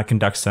to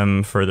conduct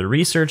some further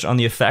research on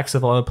the effects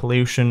of oil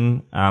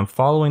pollution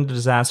following the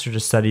disaster, to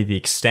study the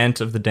extent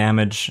of the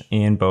damage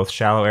in both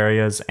shallow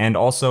areas and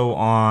also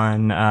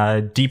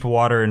on deep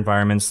water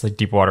environments like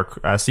deep water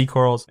sea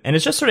corals. And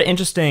it's just sort of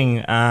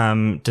interesting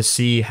to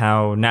see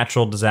how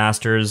natural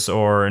disasters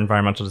or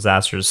environmental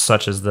disasters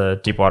such as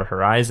the Deepwater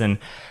Horizon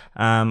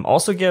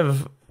also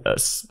give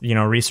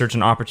research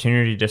an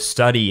opportunity to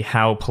study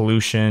how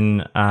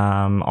pollution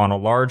on a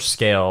large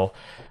scale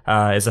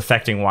is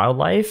affecting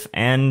wildlife,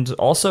 and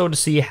also to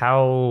see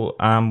how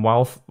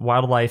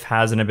wildlife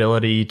has an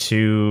ability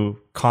to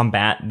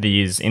combat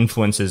these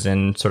influences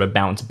and sort of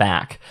bounce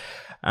back.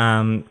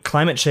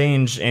 Climate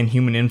change and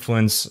human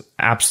influence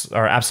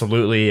are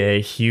absolutely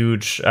a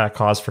huge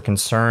cause for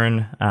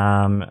concern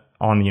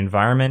on the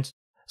environment.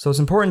 So it's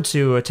important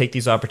to take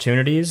these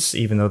opportunities,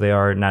 even though they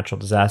are natural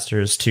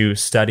disasters, to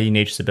study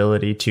nature's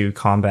ability to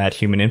combat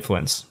human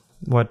influence.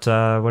 What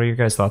are your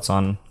guys' thoughts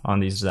on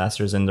these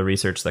disasters and the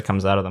research that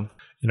comes out of them?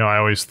 I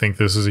always think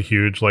this is a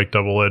huge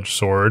double-edged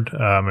sword.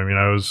 I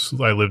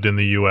lived in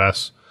the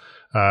U.S.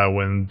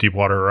 When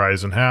Deepwater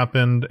Horizon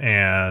happened,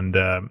 and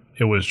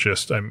it was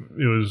just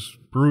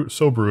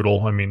so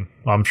brutal. I mean,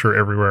 I'm sure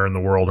everywhere in the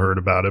world heard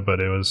about it, but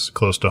it was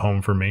close to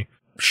home for me.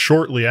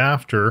 Shortly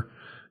after,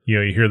 you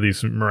hear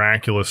these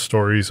miraculous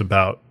stories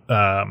about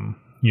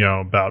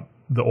about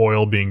the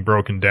oil being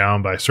broken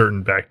down by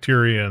certain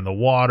bacteria in the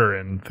water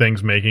and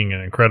things making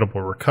an incredible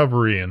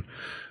recovery. And,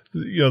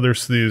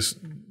 there's these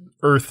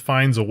Earth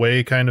finds a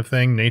way kind of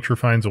thing, nature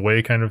finds a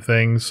way kind of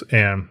things.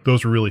 And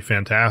those are really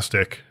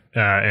fantastic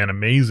and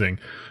amazing.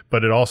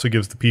 But it also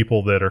gives the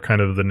people that are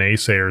kind of the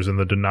naysayers and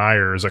the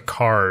deniers a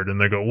card. And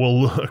they go, well,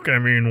 look,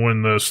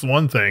 when this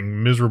one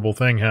miserable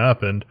thing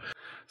happened.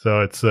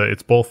 So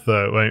it's both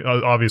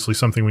obviously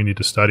something we need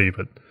to study,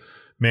 but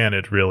man,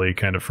 it really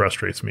kind of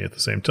frustrates me at the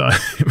same time.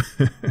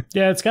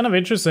 Yeah, it's kind of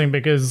interesting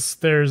because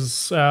there's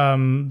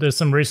some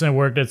recent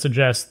work that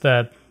suggests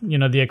that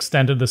the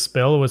extent of the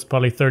spill was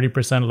probably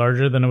 30%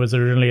 larger than it was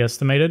originally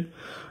estimated,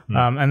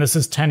 and this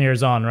is 10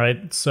 years on,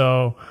 right?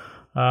 So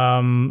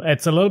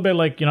it's a little bit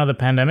like the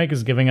pandemic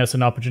is giving us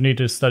an opportunity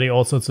to study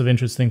all sorts of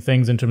interesting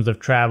things in terms of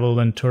travel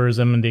and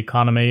tourism and the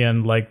economy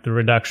and the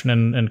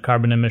reduction in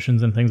carbon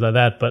emissions and things like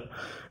that, but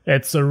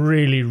it's a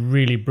really,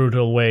 really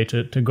brutal way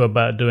to go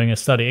about doing a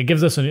study. It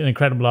gives us an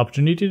incredible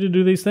opportunity to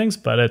do these things,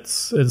 but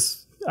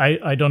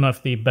I don't know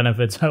if the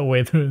benefits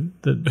outweigh the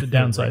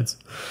downsides.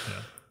 Yeah.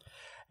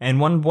 And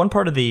one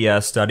part of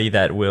the study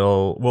that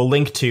we'll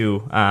link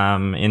to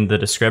in the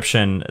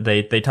description,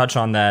 they touch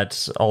on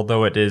that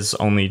although it is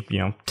only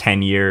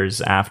 10 years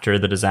after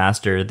the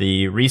disaster,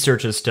 the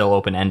research is still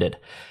open-ended.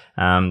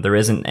 There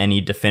isn't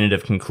any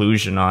definitive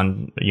conclusion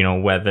on,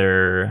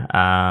 whether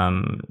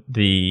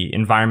the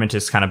environment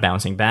is kind of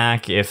bouncing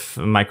back, if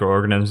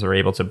microorganisms are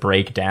able to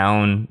break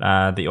down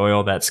the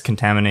oil that's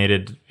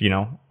contaminated,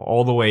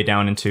 all the way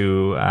down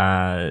into,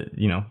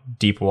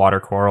 deep water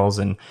corals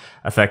and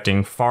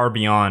affecting far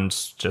beyond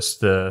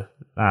just the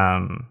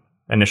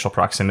initial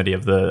proximity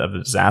of the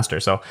disaster.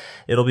 So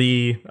it'll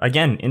be,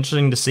 again,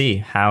 interesting to see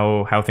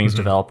how things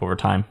develop over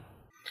time.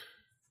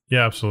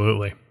 Yeah,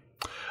 absolutely.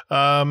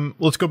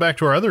 Let's go back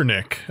to our other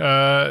Nick.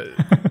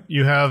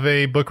 You have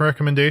a book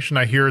recommendation.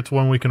 I hear it's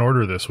one we can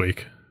order this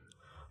week.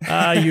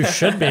 You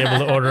should be able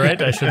to order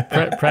it. I should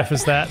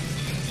preface that.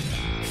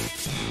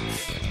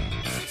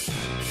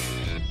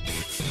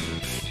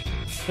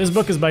 This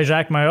book is by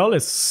Jacques Mayol.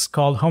 It's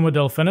called Homo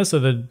Delphinus, or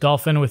The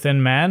Dolphin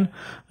Within Man.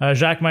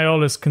 Jacques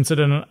Mayol is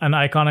considered an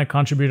iconic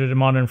contributor to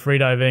modern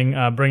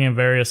freediving, bringing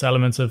various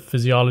elements of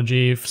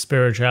physiology,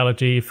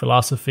 spirituality,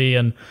 philosophy,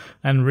 and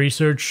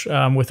research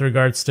with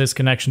regards to his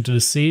connection to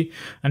the sea.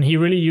 And he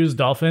really used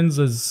dolphins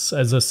as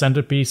a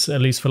centerpiece,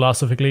 at least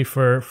philosophically,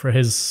 for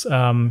his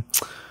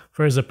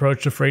for his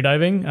approach to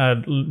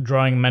freediving,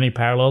 drawing many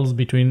parallels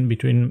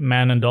between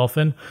man and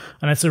dolphin.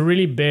 And it's a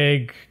really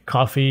big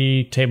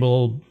coffee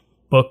table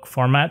book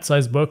format,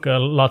 size book,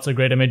 lots of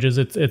great images.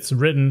 It's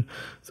written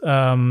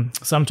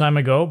some time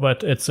ago,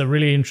 but it's a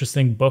really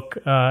interesting book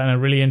and a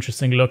really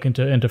interesting look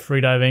into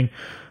freediving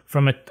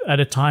at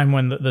a time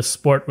when the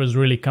sport was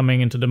really coming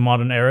into the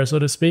modern era, so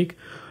to speak.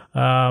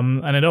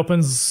 And it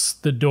opens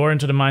the door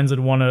into the minds of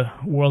one of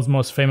the world's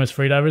most famous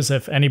freedivers.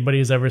 If anybody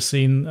has ever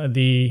seen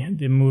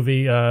the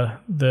movie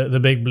The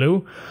Big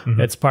Blue,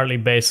 it's partly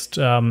based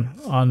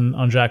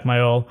on Jacques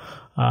Mayol.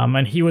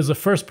 And he was the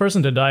first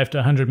person to dive to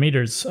 100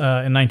 meters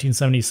in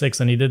 1976,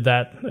 and he did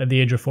that at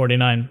the age of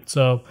 49.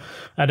 So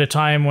at a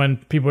time when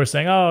people were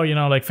saying, oh,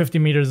 like 50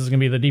 meters is going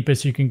to be the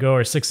deepest you can go,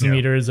 or 60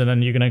 meters, and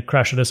then you're going to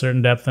crash at a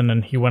certain depth. And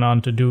then he went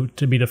on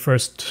to be the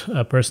first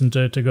person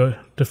to go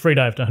to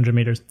freedive to 100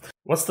 meters.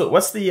 What's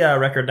the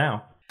record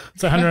now?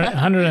 It's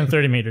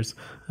 130 meters.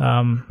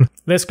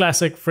 This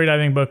classic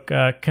freediving book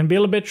can be a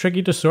little bit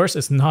tricky to source.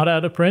 It's not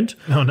out of print.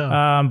 Oh,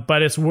 no.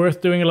 But it's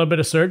worth doing a little bit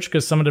of search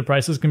because some of the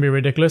prices can be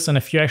ridiculous. And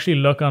if you actually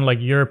look on like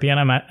European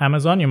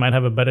Amazon, you might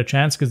have a better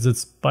chance because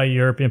it's by a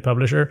European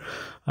publisher.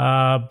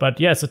 But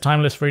yeah, it's a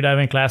timeless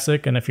freediving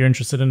classic. And if you're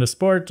interested in the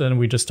sport, and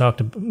we just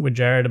talked with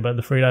Jared about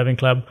the freediving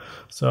club,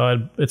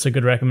 so it's a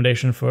good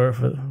recommendation for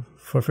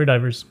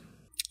freedivers.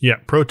 Yeah,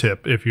 pro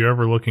tip, if you're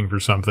ever looking for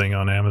something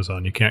on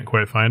Amazon, you can't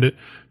quite find it,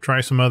 try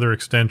some other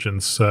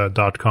extensions,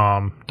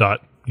 .com,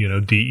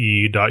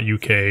 .de,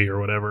 .uk, or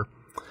whatever,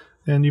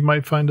 and you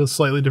might find a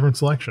slightly different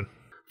selection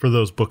for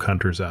those book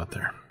hunters out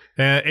there.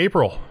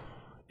 April,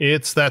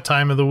 it's that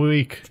time of the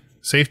week.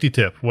 Safety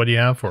tip, what do you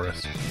have for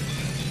us?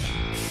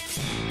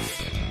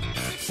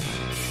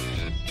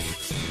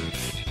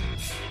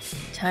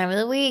 Time of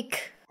the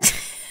week.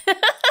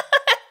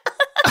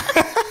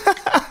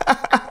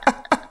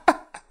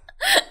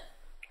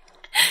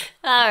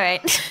 All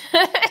right.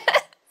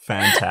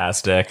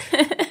 Fantastic.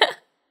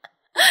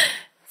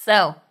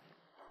 So,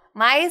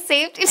 my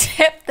safety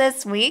tip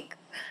this week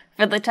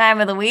for the time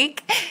of the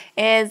week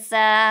is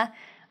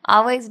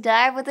always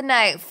dive with a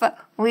knife.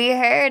 We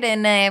heard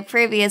in a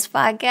previous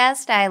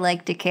podcast I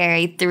like to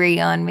carry 3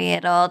 on me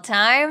at all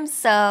times.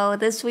 So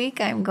this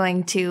week I'm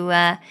going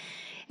to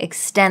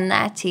extend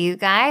that to you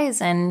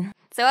guys. And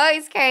so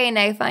always carry a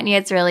knife on you.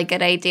 It's a really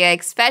good idea,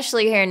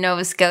 especially here in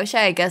Nova Scotia.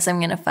 I guess I'm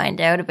going to find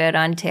out about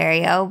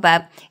Ontario.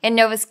 But in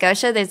Nova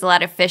Scotia, there's a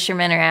lot of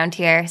fishermen around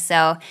here.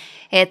 So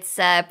it's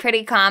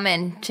pretty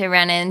common to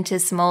run into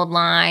some old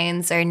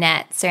lines or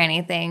nets or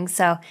anything.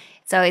 So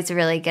it's always a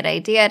really good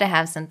idea to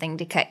have something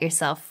to cut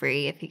yourself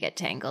free if you get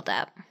tangled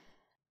up.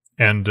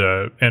 And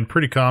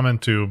pretty common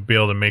to be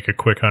able to make a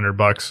quick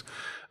 $100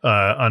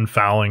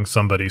 unfouling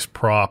somebody's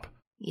prop.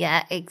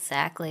 Yeah,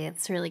 exactly.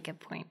 It's a really good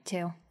point,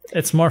 too.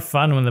 It's more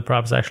fun when the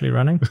prop's actually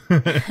running.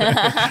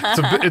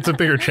 It's a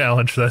bigger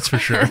challenge, that's for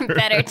sure.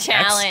 Better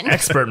challenge.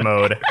 Expert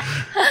mode.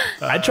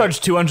 I'd charge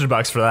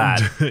 $200 for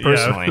that,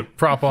 personally. Yeah,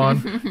 prop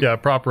on. Yeah,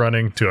 prop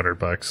running,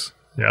 $200.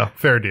 Yeah,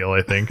 fair deal,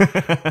 I think.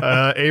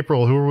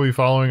 April, who are we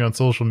following on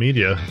social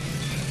media?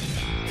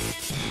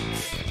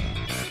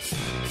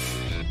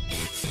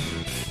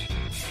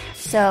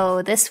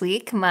 So this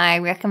week, my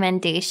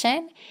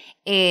recommendation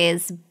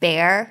is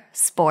Bear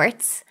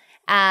Sports.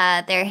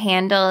 Their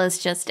handle is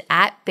just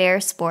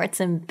 @BearSports,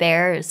 and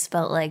bear is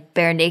spelled like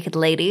bare naked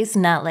ladies,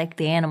 not like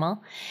the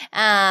animal.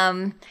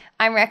 I'm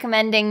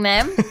recommending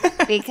them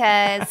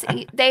because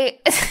they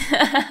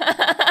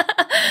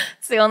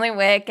it's the only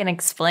way I can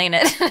explain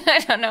it. I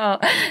don't know.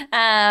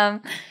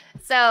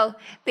 So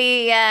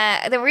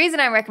the reason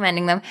I'm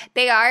recommending them,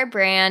 they are a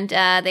brand,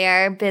 they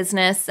are a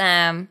business,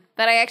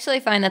 but I actually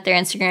find that their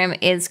Instagram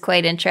is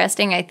quite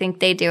interesting. I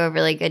think they do a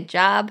really good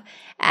job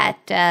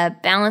at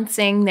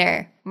balancing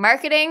their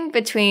marketing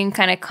between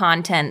kind of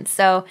content.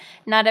 So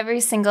not every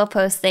single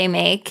post they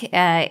make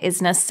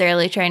is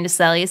necessarily trying to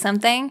sell you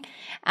something.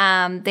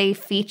 They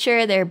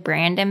feature their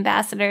brand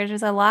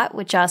ambassadors a lot,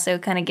 which also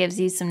kind of gives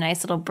you some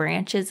nice little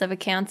branches of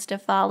accounts to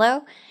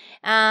follow.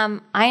 I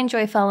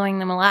enjoy following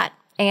them a lot.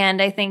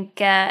 And I think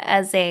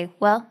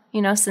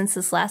since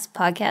this last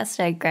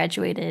podcast, I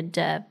graduated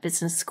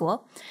business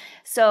school.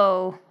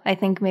 So I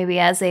think maybe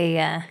as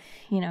a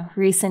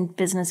recent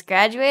business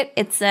graduate,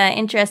 it's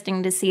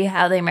interesting to see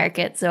how they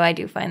market. So I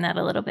do find that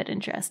a little bit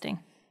interesting.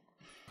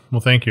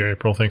 Well, thank you,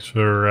 April. Thanks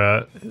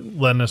for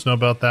letting us know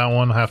about that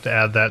one. I'll have to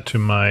add that to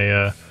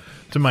my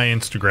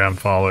Instagram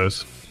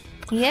follows.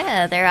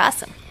 Yeah, they're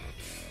awesome.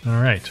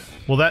 All right.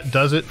 Well, that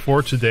does it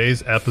for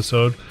today's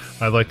episode.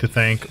 I'd like to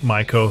thank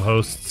my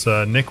co-hosts,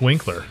 Nick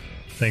Winkler.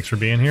 Thanks for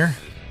being here.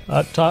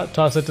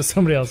 Toss it to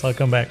somebody else. I'll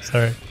come back.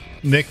 Sorry.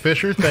 Nick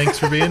Fisher, thanks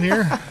for being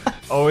here.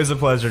 Always a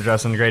pleasure,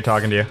 Justin. Great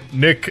talking to you.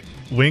 Nick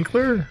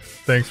Winkler,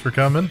 thanks for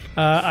coming.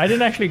 I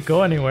didn't actually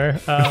go anywhere.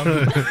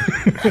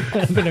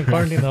 I've been in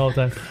quarantine the whole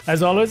time.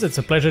 As always, it's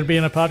a pleasure to be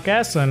in a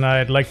podcast, and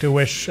I'd like to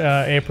wish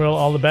April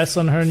all the best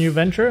on her new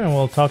venture, and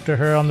we'll talk to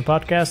her on the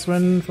podcast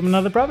from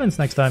another province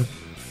next time.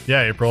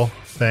 Yeah, April.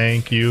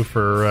 thank you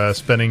for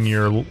spending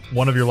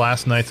one of your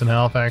last nights in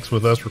Halifax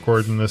with us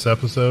recording this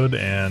episode,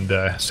 and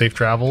safe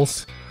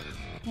travels.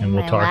 And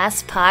we'll talk.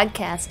 Last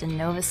podcast in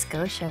Nova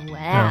Scotia. Wow.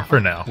 Yeah, for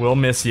now. We'll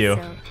miss you.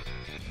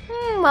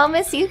 I'll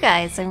miss you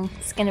guys.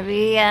 It's going to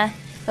be a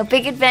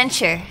big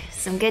adventure.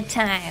 Some good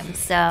times.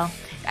 So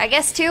I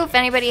guess, too, if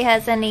anybody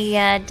has any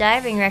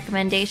diving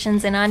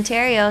recommendations in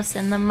Ontario,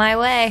 send them my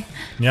way.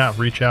 Yeah,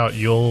 reach out.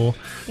 You'll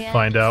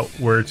find out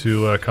where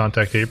to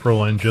contact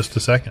April in just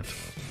a second.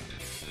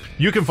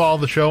 You can follow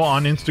the show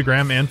on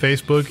Instagram and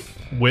Facebook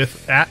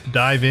with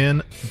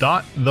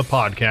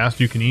 @divein.thepodcast.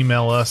 You can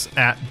email us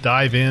at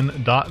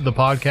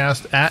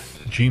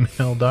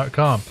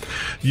divein.thepodcast@gmail.com.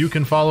 You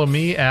can follow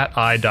me at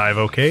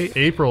idiveok.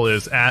 April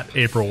is at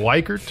April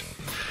Weichert.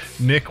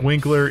 Nick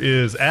Winkler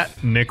is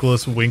at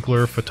Nicholas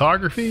Winkler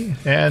Photography,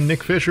 and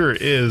Nick Fisher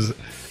is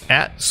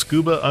at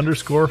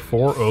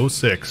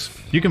scuba_406.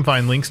 You can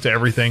find links to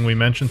everything we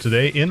mentioned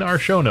today in our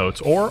show notes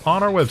or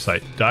on our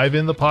website,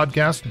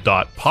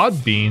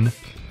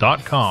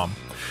 diveinthepodcast.podbean.com.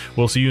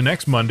 We'll see you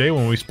next Monday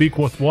when we speak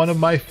with one of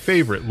my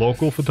favorite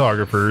local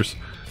photographers,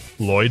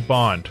 Lloyd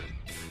Bond.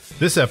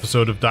 This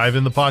episode of Dive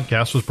in the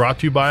Podcast was brought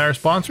to you by our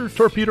sponsor,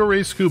 Torpedo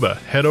Ray Scuba.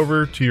 Head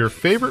over to your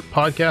favorite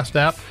podcast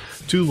app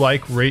to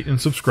like, rate, and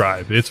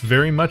subscribe. It's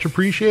very much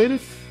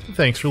appreciated.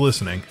 Thanks for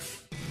listening.